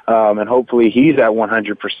 and hopefully he's at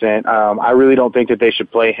 100%. I really don't think that they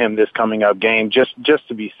should play him this coming up game just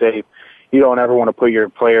to be safe. You don't ever want to put your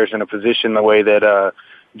players in a position the way that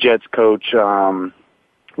Jets coach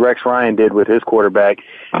Rex Ryan did with his quarterback,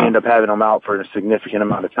 end up having him out for a significant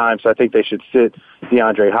amount of time. So I think they should sit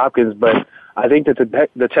DeAndre Hopkins. But I think that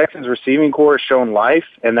the Texans receiving corps has shown life,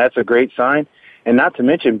 and that's a great sign. And not to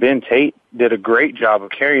mention Ben Tate did a great job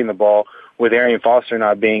of carrying the ball with Arian Foster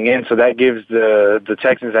not being in. So that gives the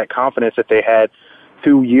Texans that confidence that they had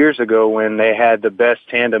 2 years ago when they had the best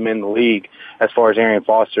tandem in the league as far as Arian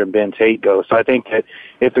Foster and Ben Tate go. So I think that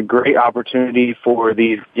it's a great opportunity for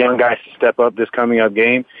these young guys to step up this coming up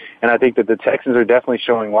game. And I think that the Texans are definitely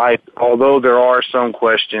showing life, although there are some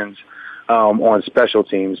questions on special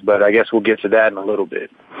teams. But I guess we'll get to that in a little bit.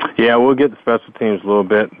 Yeah, we'll get to special teams a little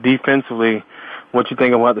bit. Defensively, what you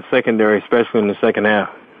think about the secondary, especially in the second half?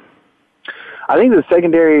 I think the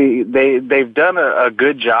secondary, they've done a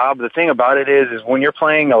good job. The thing about it is when you're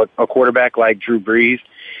playing a quarterback like Drew Brees,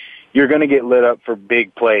 you're going to get lit up for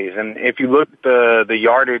big plays. And if you look at the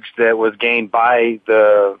yardage that was gained by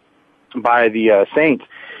the Saints,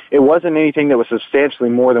 it wasn't anything that was substantially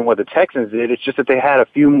more than what the Texans did. It's just that they had a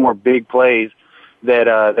few more big plays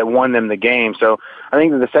that won them the game. So I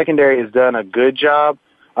think that the secondary has done a good job.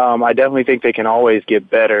 I definitely think they can always get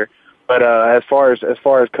better. But as far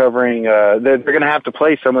as covering, they're going to have to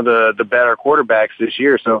play some of the better quarterbacks this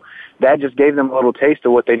year. So that just gave them a little taste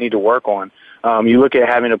of what they need to work on. You look at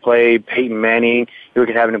having to play Peyton Manning. You look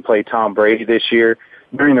at having to play Tom Brady this year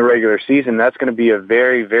during the regular season. That's going to be a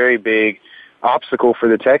very, very big obstacle for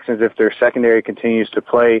the Texans if their secondary continues to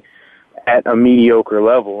play at a mediocre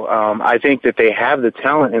level. I think that they have the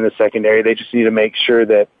talent in the secondary. They just need to make sure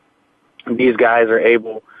that these guys are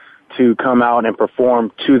able to come out and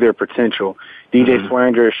perform to their potential. DJ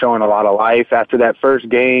Swearinger is showing a lot of life after that first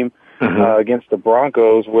game against the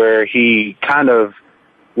Broncos, where he kind of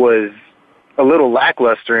was a little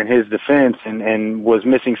lackluster in his defense and was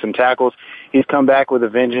missing some tackles. He's come back with a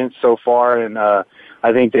vengeance so far, and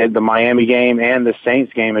I think that the Miami game and the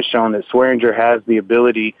Saints game has shown that Swearinger has the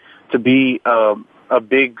ability to be a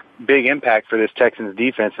big impact for this Texans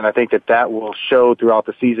defense, and I think that will show throughout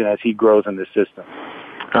the season as he grows in this system.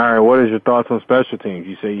 All right, what is your thoughts on special teams?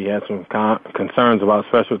 You say you had some concerns about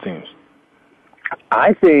special teams.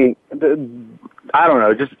 I think, I don't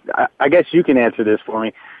know, I guess you can answer this for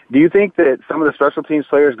me. Do you think that some of the special teams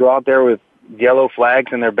players go out there with yellow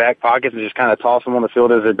flags in their back pockets and just kind of toss them on the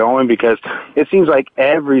field as they're going? Because it seems like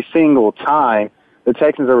every single time the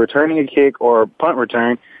Texans are returning a kick or punt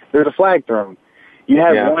return, there's a flag thrown. You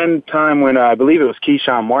had one time when I believe it was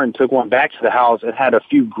Keyshawn Martin took one back to the house and had a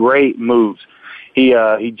few great moves. He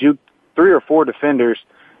juked 3 or 4 defenders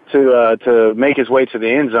to make his way to the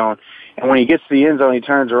end zone, and when he gets to the end zone, he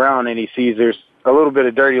turns around and he sees there's a little bit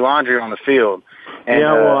of dirty laundry on the field, and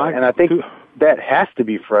I think that has to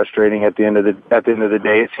be frustrating at the end of the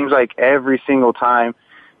day. It seems like every single time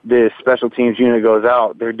this special teams unit goes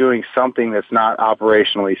out, they're doing something that's not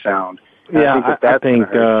operationally sound. And I think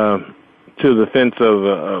to the defense for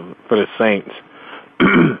the Saints.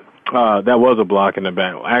 That was a block in the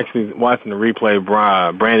back. Actually, watching the replay,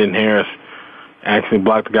 Brandon Harris actually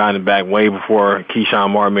blocked the guy in the back way before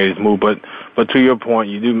Keyshawn Martin made his move. But to your point,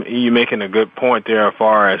 you're making a good point there as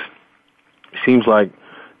far as it seems like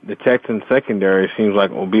the Texans secondary seems like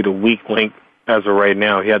will be the weak link as of right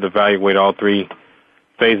now. He had to evaluate all 3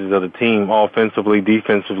 phases of the team, offensively,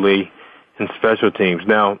 defensively, and special teams.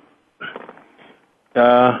 Now,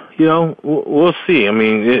 we'll see. I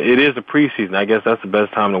mean, it is a preseason. I guess that's the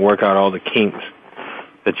best time to work out all the kinks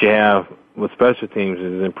that you have with special teams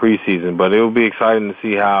is in preseason. But it will be exciting to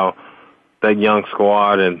see how that young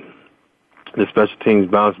squad and the special teams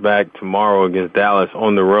bounce back tomorrow against Dallas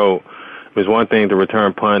on the road. It's one thing to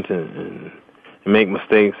return punts and make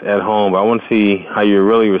mistakes at home, but I want to see how you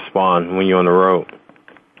really respond when you're on the road.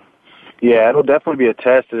 Yeah, it'll definitely be a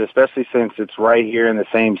test, especially since it's right here in the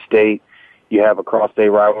same state. You have a cross-state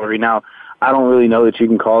rivalry. Now, I don't really know that you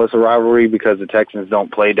can call this a rivalry because the Texans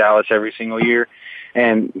don't play Dallas every single year,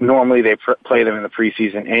 and normally they play them in the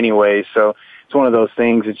preseason anyway, so it's one of those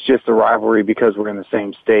things. It's just a rivalry because we're in the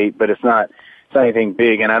same state, but it's not anything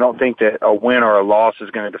big, and I don't think that a win or a loss is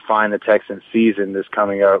going to define the Texans season this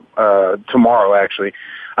coming up tomorrow, actually.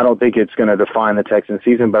 I don't think it's going to define the Texans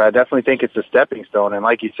season, but I definitely think it's a stepping stone, and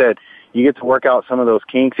like you said, you get to work out some of those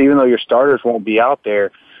kinks, even though your starters won't be out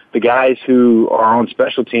there. The guys who are on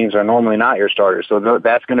special teams are normally not your starters, so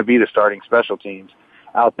that's going to be the starting special teams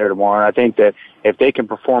out there tomorrow. And I think that if they can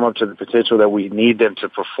perform up to the potential that we need them to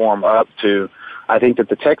perform up to, I think that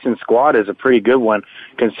the Texans squad is a pretty good one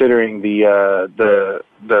considering the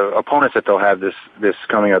opponents that they'll have this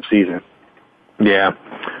coming up season. Yeah,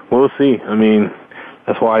 we'll see. I mean,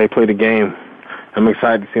 that's why they play the game. I'm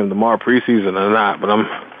excited to see them tomorrow, preseason or not, but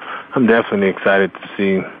I'm definitely excited to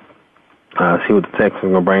see what the Texans are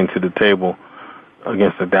going to bring to the table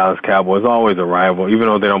against the Dallas Cowboys. It's always a rival. Even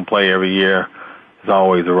though they don't play every year, it's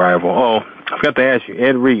always a rival. Oh, I forgot to ask you,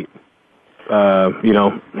 Ed Reed,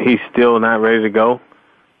 he's still not ready to go.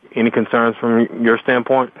 Any concerns from your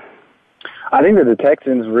standpoint? I think that the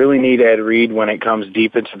Texans really need Ed Reed when it comes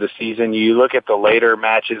deep into the season. You look at the later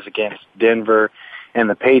matches against Denver and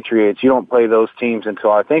the Patriots, you don't play those teams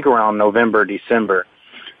until I think around November, December.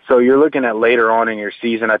 So you're looking at later on in your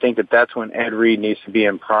season. I think that that's when Ed Reed needs to be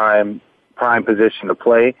in prime position to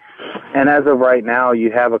play. And as of right now,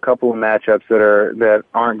 you have a couple of matchups that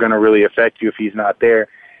aren't going to really affect you if he's not there,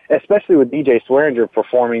 especially with DJ Swearinger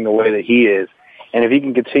performing the way that he is. And if he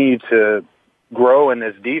can continue to grow in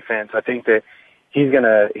this defense, I think that he's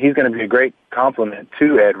gonna be a great complement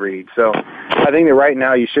to Ed Reed. So I think that right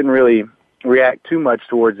now you shouldn't really react too much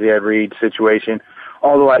towards the Ed Reed situation,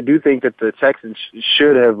 although I do think that the Texans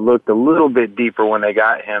should have looked a little bit deeper when they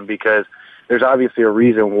got him, because there's obviously a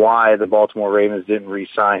reason why the Baltimore Ravens didn't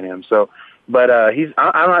re-sign him. So, but I'm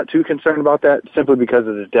not too concerned about that, simply because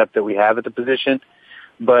of the depth that we have at the position.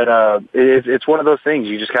 But it's one of those things.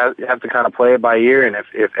 You just have to kind of play it by ear, and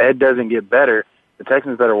if Ed doesn't get better, the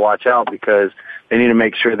Texans better watch out, because they need to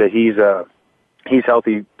make sure that he's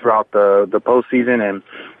healthy throughout the postseason and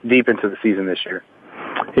deep into the season this year.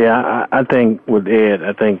 Yeah, I think with Ed,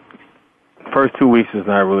 first 2 weeks is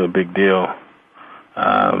not really a big deal.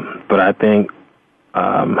 But I think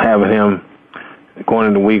having him going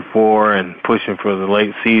into week 4 and pushing for the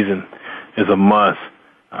late season is a must.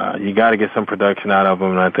 You got to get some production out of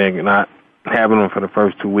him, and I think not having him for the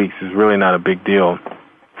first 2 weeks is really not a big deal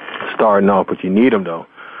starting off. But you need him, though.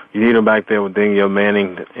 You need him back there with Daniel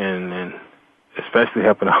Manning and especially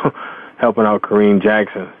helping out Kareem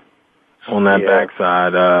Jackson on that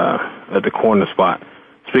backside at the corner spot.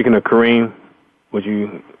 Speaking of Kareem, was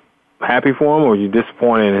you happy for him, or were you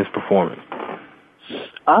disappointed in his performance?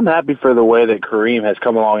 I'm happy for the way that Kareem has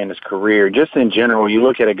come along in his career. Just in general, you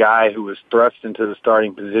look at a guy who was thrust into the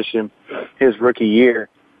starting position his rookie year,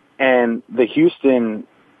 and the Houston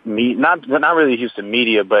not really the Houston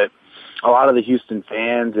media, but a lot of the Houston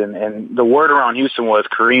fans and the word around Houston was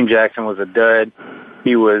Kareem Jackson was a dud.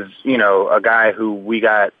 He was, a guy who we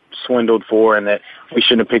got swindled for, and that we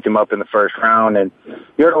shouldn't have picked him up in the first round. And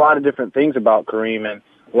you heard a lot of different things about Kareem, and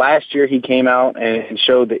last year he came out and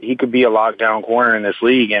showed that he could be a lockdown corner in this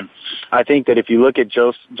league. And I think that if you look at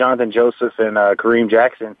Jonathan Joseph and Kareem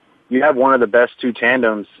Jackson, you have one of the best two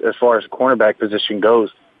tandems as far as the cornerback position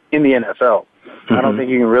goes in the NFL. Mm-hmm. I don't think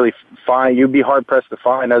you can really you'd be hard-pressed to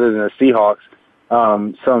find, other than the Seahawks,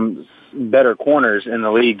 some better corners in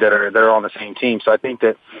the league that are on the same team. So I think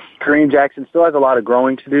that Kareem Jackson still has a lot of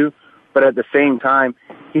growing to do, but at the same time,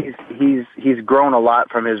 he's grown a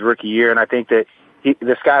lot from his rookie year, and I think that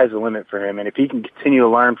the sky's the limit for him. And if he can continue to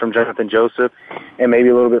learn from Jonathan Joseph and maybe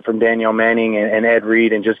a little bit from Daniel Manning and Ed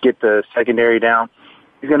Reed and just get the secondary down,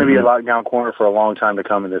 he's going to be a lockdown corner for a long time to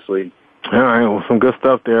come in this league. All right, well, some good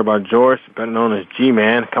stuff there about George, better known as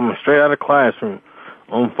G-Man, coming straight out of classroom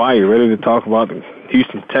on fire, ready to talk about the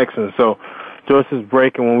Houston Texans. So George is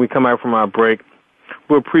breaking. When we come out from our break,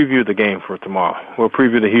 we'll preview the game for tomorrow. We'll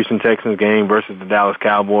preview the Houston Texans game versus the Dallas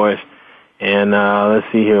Cowboys. And let's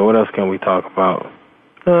see here, what else can we talk about?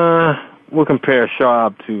 We'll compare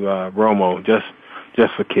Schaub to Romo,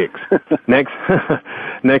 just for kicks.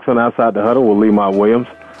 Next on Outside the Huddle, with Lemont Williams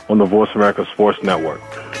on the Voice America Sports Network.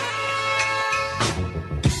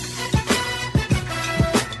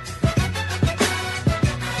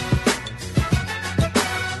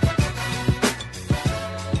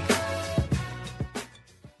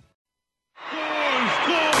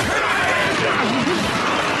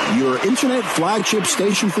 Your internet flagship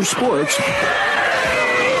station for sports.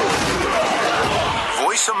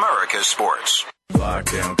 Voice America Sports.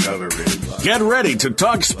 Lockdown coverage. Get ready to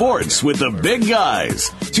talk sports with the big guys.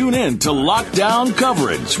 Tune in to Lockdown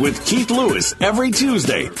Coverage with Keith Lewis every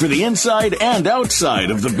Tuesday for the inside and outside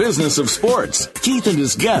of the business of sports. Keith and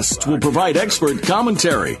his guests will provide expert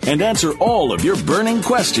commentary and answer all of your burning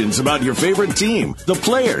questions about your favorite team, the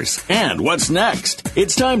players, and what's next.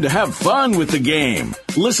 It's time to have fun with the game.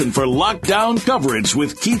 Listen for Lockdown Coverage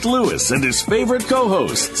with Keith Lewis and his favorite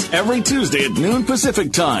co-hosts every Tuesday at noon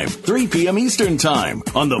Pacific Time, 3 p.m. Eastern Time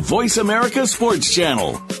on the Voice America Sports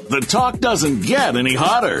Channel. The talk doesn't get any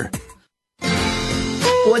hotter.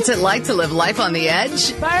 What's it like to live life on the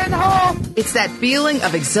edge? Fire in the hole! It's that feeling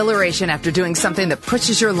of exhilaration after doing something that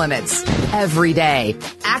pushes your limits every day.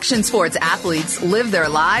 Action sports athletes live their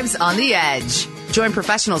lives on the edge. Join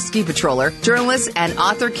professional ski patroller, journalist, and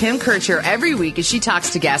author Kim Kircher every week as she talks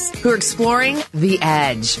to guests who are exploring the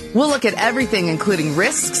edge. We'll look at everything including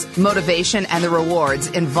risks, motivation, and the rewards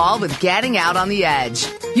involved with getting out on the edge.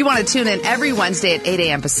 You want to tune in every Wednesday at 8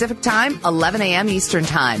 a.m. Pacific Time, 11 a.m. Eastern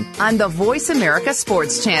Time on the Voice America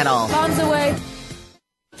Sports Channel. Bombs away.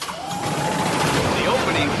 The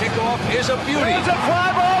opening kickoff is a beauty. There's a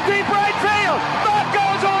fly ball deep right field. Back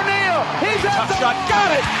goes O'Neal. He's at the shot.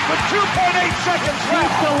 Got it with 2.8 seconds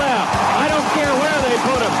left. to left. I don't care where they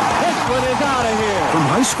put him. This one is out of here. From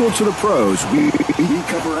high school to the pros, we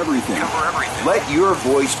cover everything. Let your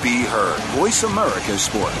voice be heard. Voice America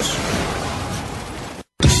Sports.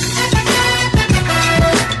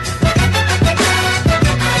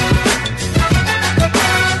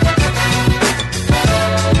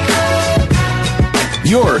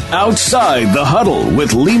 You're outside the huddle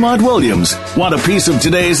with Lemont Williams. Want a piece of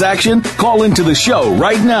today's action? Call into the show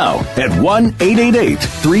right now at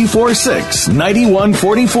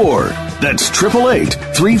 1-888-346-9144. That's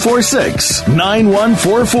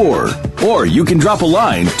 888-346-9144. Or you can drop a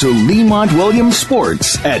line to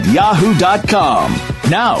LemontWilliamsSports@yahoo.com.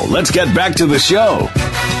 Now, let's get back to the show.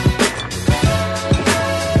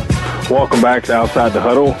 Welcome back to Outside the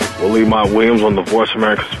Huddle with Lemont Williams on the Voice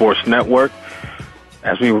America Sports Network.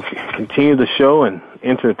 As we continue the show and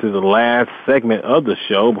enter into the last segment of the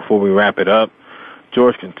show before we wrap it up,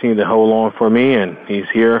 George continued to hold on for me, and he's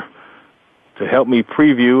here to help me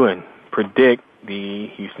preview and predict the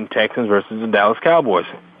Houston Texans versus the Dallas Cowboys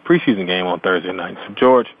preseason game on Thursday night. So,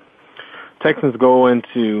 George, Texans go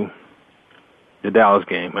into the Dallas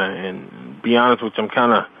game, and be honest with you, I'm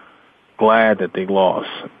kind of glad that they lost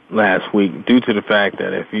last week due to the fact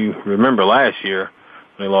that if you remember last year,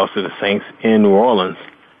 they lost to the Saints in New Orleans.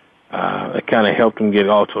 It kind of helped them get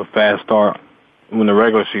off to a fast start when the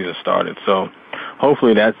regular season started. So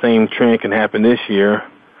hopefully that same trend can happen this year,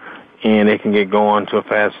 and they can get going to a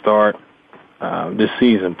fast start this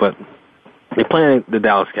season. But they're playing the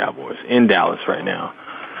Dallas Cowboys in Dallas right now.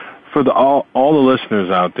 For all the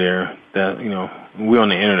listeners out there that, we're on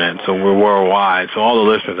the internet, so we're worldwide. So all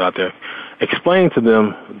the listeners out there, explain to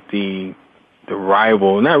them the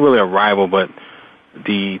rival, not really a rival, but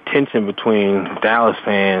the tension between Dallas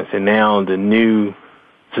fans and now the new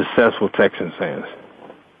successful Texans fans.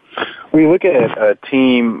 When you look at a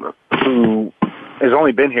team who has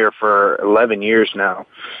only been here for 11 years now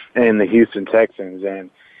in the Houston Texans, and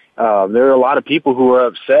there are a lot of people who are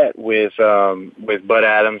upset with Bud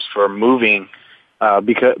Adams for moving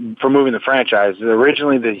the franchise.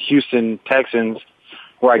 Originally, the Houston Texans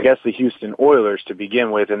were, I guess, the Houston Oilers to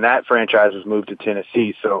begin with, and that franchise was moved to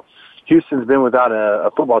Tennessee. So Houston's been without a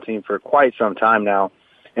football team for quite some time now,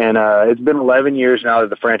 and it's been 11 years now that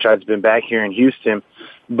the franchise has been back here in Houston.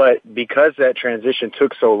 But because that transition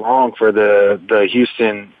took so long for the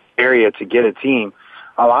Houston area to get a team,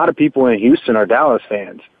 a lot of people in Houston are Dallas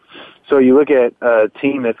fans. So you look at a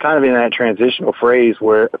team that's kind of in that transitional phase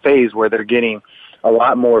where they're getting a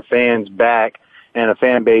lot more fans back and a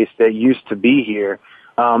fan base that used to be here.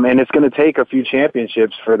 And it's going to take a few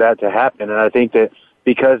championships for that to happen. And I think that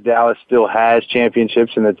because Dallas still has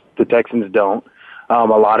championships and the Texans don't, a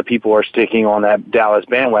lot of people are sticking on that Dallas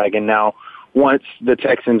bandwagon. Now, once the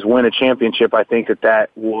Texans win a championship, I think that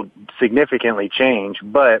will significantly change.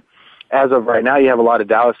 But as of right now, you have a lot of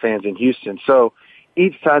Dallas fans in Houston. So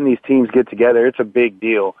each time these teams get together, it's a big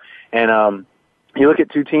deal. And you look at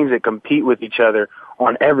two teams that compete with each other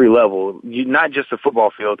on every level, not just the football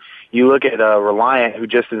field. You look at Reliant, who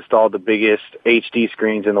just installed the biggest HD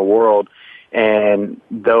screens in the world, and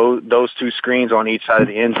those two screens on each side of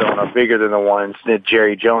the end zone are bigger than the ones that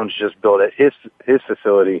Jerry Jones just built at his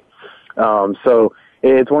facility. So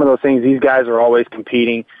it's one of those things. These guys are always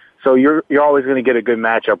competing. So you're always going to get a good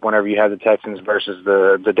matchup whenever you have the Texans versus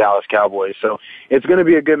the Dallas Cowboys. So it's going to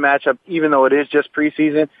be a good matchup, even though it is just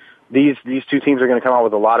preseason. These two teams are going to come out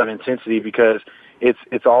with a lot of intensity because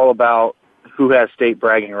it's all about who has state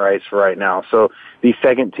bragging rights for right now. So the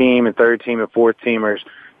second team and third team and fourth teamers,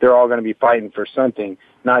 they're all going to be fighting for something,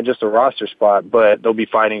 not just a roster spot, but they'll be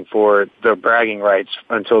fighting for their bragging rights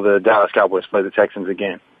until the Dallas Cowboys play the Texans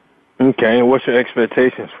again. Okay, and what's your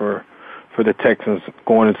expectations for the Texans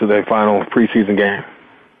going into their final preseason game?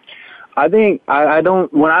 I think I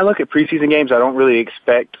don't. When I look at preseason games, I don't really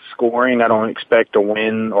expect scoring. I don't expect a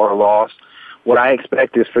win or a loss. What I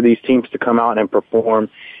expect is for these teams to come out and perform,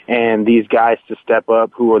 and these guys to step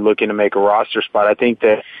up who are looking to make a roster spot. I think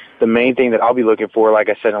that the main thing that I'll be looking for, like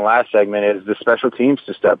I said in the last segment, is the special teams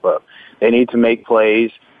to step up. They need to make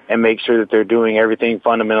plays and make sure that they're doing everything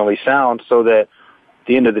fundamentally sound so that at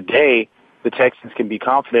the end of the day, the Texans can be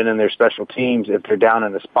confident in their special teams if they're down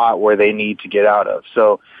in the spot where they need to get out of.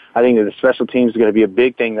 So I think that the special teams is going to be a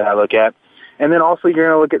big thing that I look at. And then also you're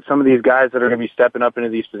going to look at some of these guys that are going to be stepping up into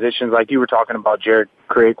these positions, like you were talking about Jared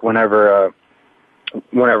Crick whenever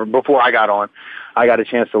before I got on. I got a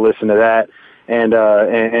chance to listen to that. And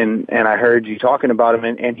I heard you talking about him,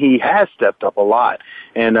 and he has stepped up a lot.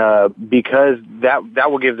 And because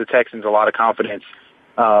that will give the Texans a lot of confidence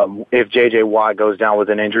if J.J. Watt goes down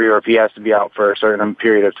with an injury or if he has to be out for a certain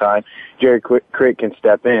period of time, Jared Crick can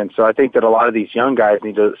step in. So I think that a lot of these young guys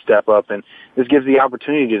need to step up, and this gives the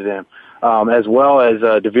opportunity to them. As well as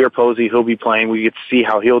DeVere Posey, he'll be playing. We get to see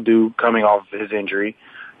how he'll do coming off of his injury.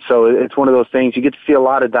 So it's one of those things. You get to see a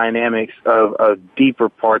lot of dynamics of deeper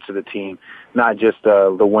parts of the team, not just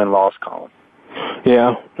the win-loss column.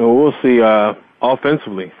 Yeah, we'll see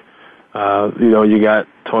offensively. You got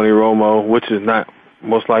Tony Romo, which is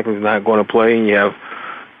most likely not going to play, and you have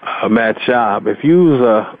Matt Schaub. If you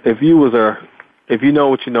know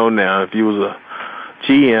what you know now, if you was a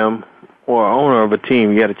GM or owner of a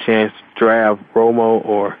team, you had a chance to draft Romo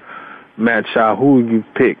or Matt Schaub, who would you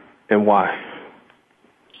pick and why?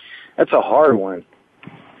 That's a hard one.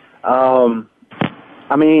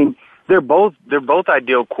 I mean, they're both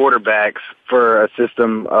ideal quarterbacks for a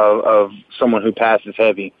system of someone who passes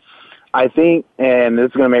heavy. I think, and this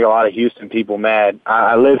is going to make a lot of Houston people mad.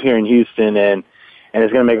 I live here in Houston, and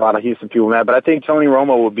it's going to make a lot of Houston people mad, but I think Tony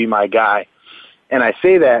Romo would be my guy. And I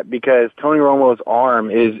say that because Tony Romo's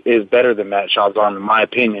arm is better than Matt Schaub's arm, in my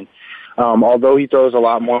opinion. Although he throws a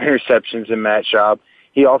lot more interceptions than Matt Schaub,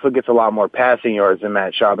 he also gets a lot more passing yards than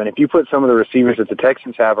Matt Schaub. And if you put some of the receivers that the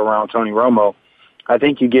Texans have around Tony Romo, I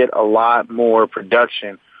think you get a lot more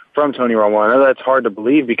production from Tony Romo. I know that's hard to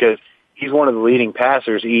believe because he's one of the leading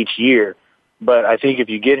passers each year. But I think if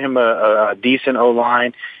you get him a decent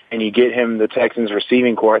O-line and you get him the Texans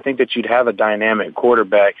receiving core, I think that you'd have a dynamic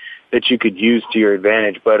quarterback that you could use to your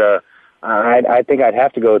advantage. But I think I'd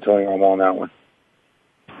have to go with Tony Romo on that one.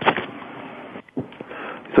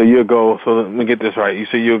 So let me get this right. You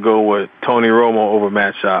say you'll go with Tony Romo over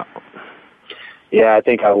Matt Schaub. Yeah, I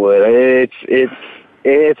think I would.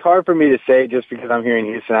 It's hard for me to say just because I'm here in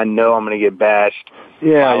Houston. I know I'm going to get bashed.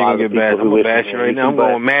 Yeah, you're going to get bashed. I'm going to bash you right now. I'm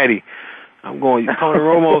going with Matty. Tony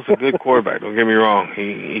Romo's a good quarterback. Don't get me wrong.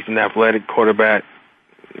 He's an athletic quarterback,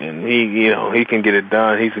 and he can get it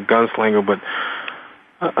done. He's a gunslinger, but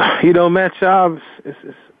Matt Schaub,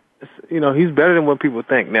 he's better than what people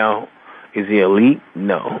think. Now, is he elite?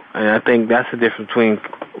 No. And I think that's the difference between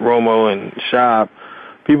Romo and Schaub.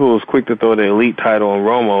 People was quick to throw the elite title on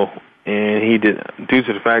Romo, and he did, due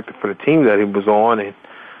to the fact that for the team that he was on, and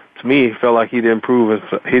to me, he felt like he'd improve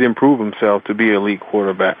himself to be an elite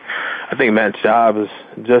quarterback. I think Matt Schaub is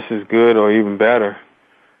just as good or even better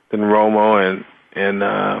than Romo, and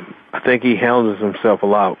I think he handles himself a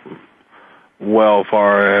lot well as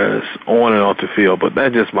far as on and off the field, but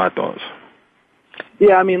that's just my thoughts.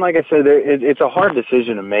 Yeah, I mean, like I said, it's a hard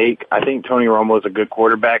decision to make. I think Tony Romo is a good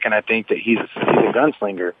quarterback, and I think that he's a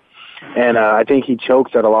gunslinger. And I think he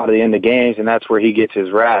chokes at a lot of the end of games, and that's where he gets his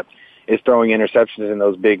rap, is throwing interceptions in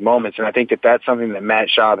those big moments. And I think that that's something that Matt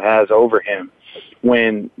Schaub has over him.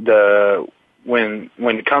 When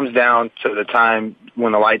it comes down to the time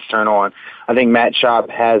when the lights turn on, I think Matt Schaub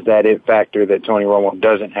has that it factor that Tony Romo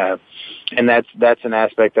doesn't have. And that's an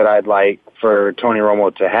aspect that I'd like for Tony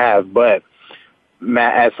Romo to have. But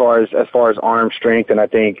Matt, as far as arm strength and I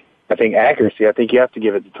think accuracy, I think you have to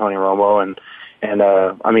give it to Tony Romo, and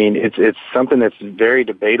I mean it's something that's very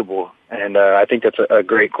debatable, and I think that's a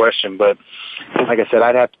great question. But like I said,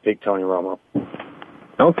 I'd have to pick Tony Romo.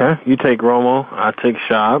 Okay, you take Romo, I take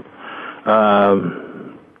Schaub.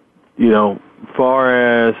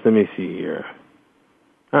 Far as let me see here.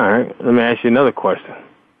 All right, let me ask you another question.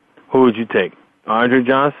 Who would you take, Andre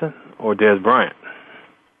Johnson or Des Bryant?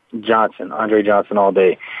 Andre Johnson all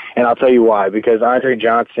day. And I'll tell you why, because Andre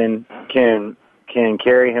Johnson can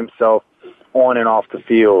carry himself on and off the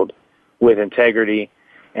field with integrity,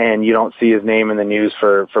 and you don't see his name in the news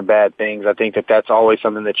for bad things. I think that that's always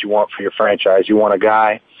something that you want for your franchise. You want a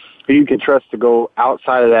guy who you can trust to go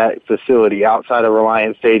outside of that facility, outside of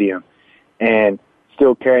Reliant Stadium, and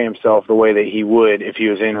still carry himself the way that he would if he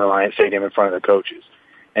was in Reliant Stadium in front of the coaches.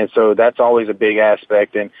 And so that's always a big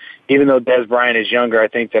aspect. And even though Des Bryant is younger, I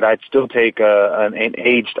think that I'd still take an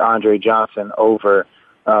aged Andre Johnson over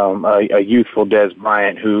a youthful Des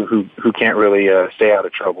Bryant who can't really stay out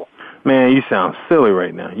of trouble. Man, you sound silly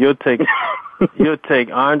right now. You'll take You'll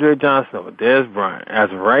take Andre Johnson over Dez Bryant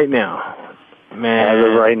as of right now. Man, as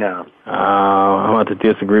of right now. I'm about to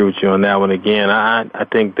disagree with you on that one again. I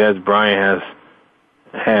think Dez Bryant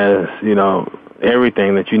has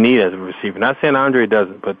everything that you need as a receiver. Not saying Andre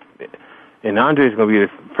doesn't, but Andre is going to be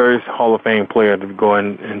the first Hall of Fame player to go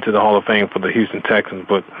into the Hall of Fame for the Houston Texans.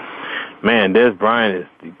 But man, Dez Bryant is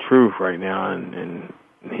the truth right now, and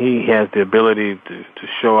he has the ability to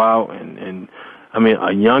show out. And I mean,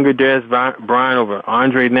 a younger Dez Bryant over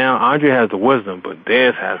Andre now. Andre has the wisdom, but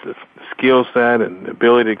Dez has the skill set and the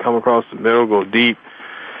ability to come across the middle, go deep.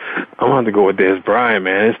 I want to go with Dez Bryant,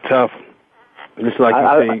 man. It's tough. Just like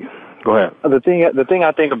you say. Go ahead. The thing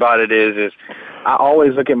I think about it is I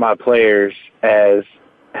always look at my players as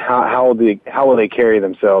how will they carry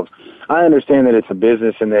themselves. I understand that it's a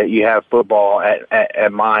business and that you have football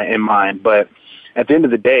in mind, but at the end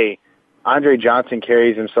of the day, Andre Johnson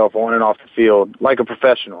carries himself on and off the field like a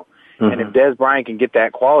professional. Mm-hmm. And if Dez Bryant can get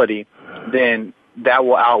that quality, then that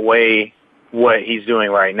will outweigh what he's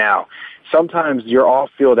doing right now. Sometimes your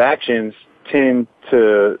off-field actions tend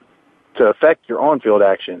to affect your on-field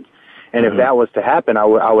actions. And if that was to happen, I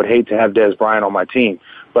would hate to have Dez Bryant on my team.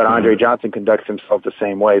 But Andre Johnson conducts himself the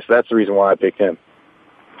same way, so that's the reason why I picked him.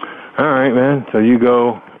 All right, man. So you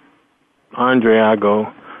go Andre, I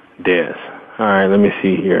go Dez. All right, let me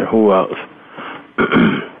see here. Who else?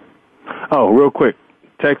 Oh, real quick.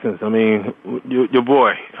 Texans, I mean, your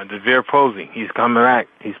boy, DeVere Posey, he's coming back.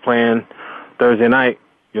 He's playing Thursday night.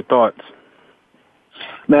 Your thoughts?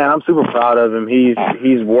 Man, I'm super proud of him.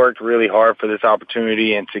 He's worked really hard for this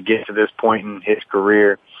opportunity and to get to this point in his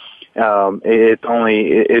career. It's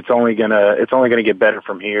only gonna get better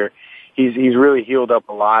from here. He's really healed up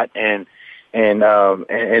a lot and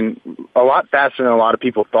a lot faster than a lot of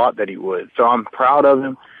people thought that he would. So I'm proud of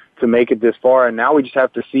him to make it this far, and now we just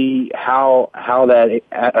have to see how that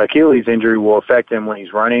Achilles injury will affect him when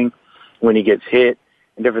he's running, when he gets hit,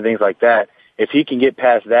 and different things like that. If he can get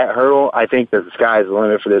past that hurdle, I think that the sky is the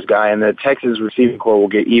limit for this guy, and the Texas receiving core will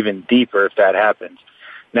get even deeper if that happens.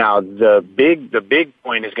 Now, the big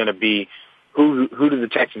point is going to be who do the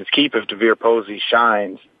Texans keep if DeVere Posey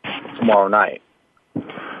shines tomorrow night? All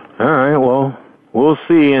right, well, we'll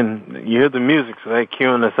see. And you hear the music, so they're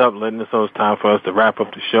queuing us up, letting us know it's time for us to wrap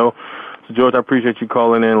up the show. So, George, I appreciate you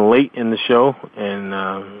calling in late in the show,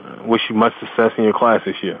 and wish you much success in your class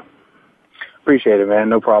this year. Appreciate it, man.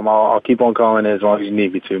 No problem. I'll keep on calling in as long as you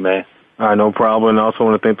need me to, man. All right, no problem. And I also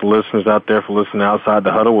want to thank the listeners out there for listening to Outside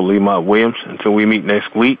the Huddle with Lemont Williams. Until we meet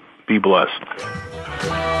next week, be blessed.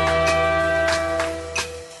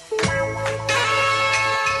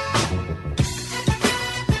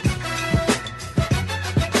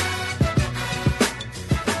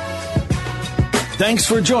 Thanks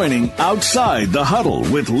for joining Outside the Huddle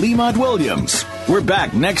with Lemont Williams. We're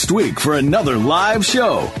back next week for another live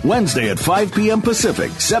show, Wednesday at 5 p.m.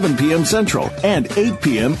 Pacific, 7 p.m. Central, and 8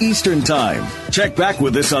 p.m. Eastern Time. Check back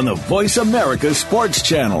with us on the Voice America Sports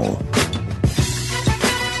Channel.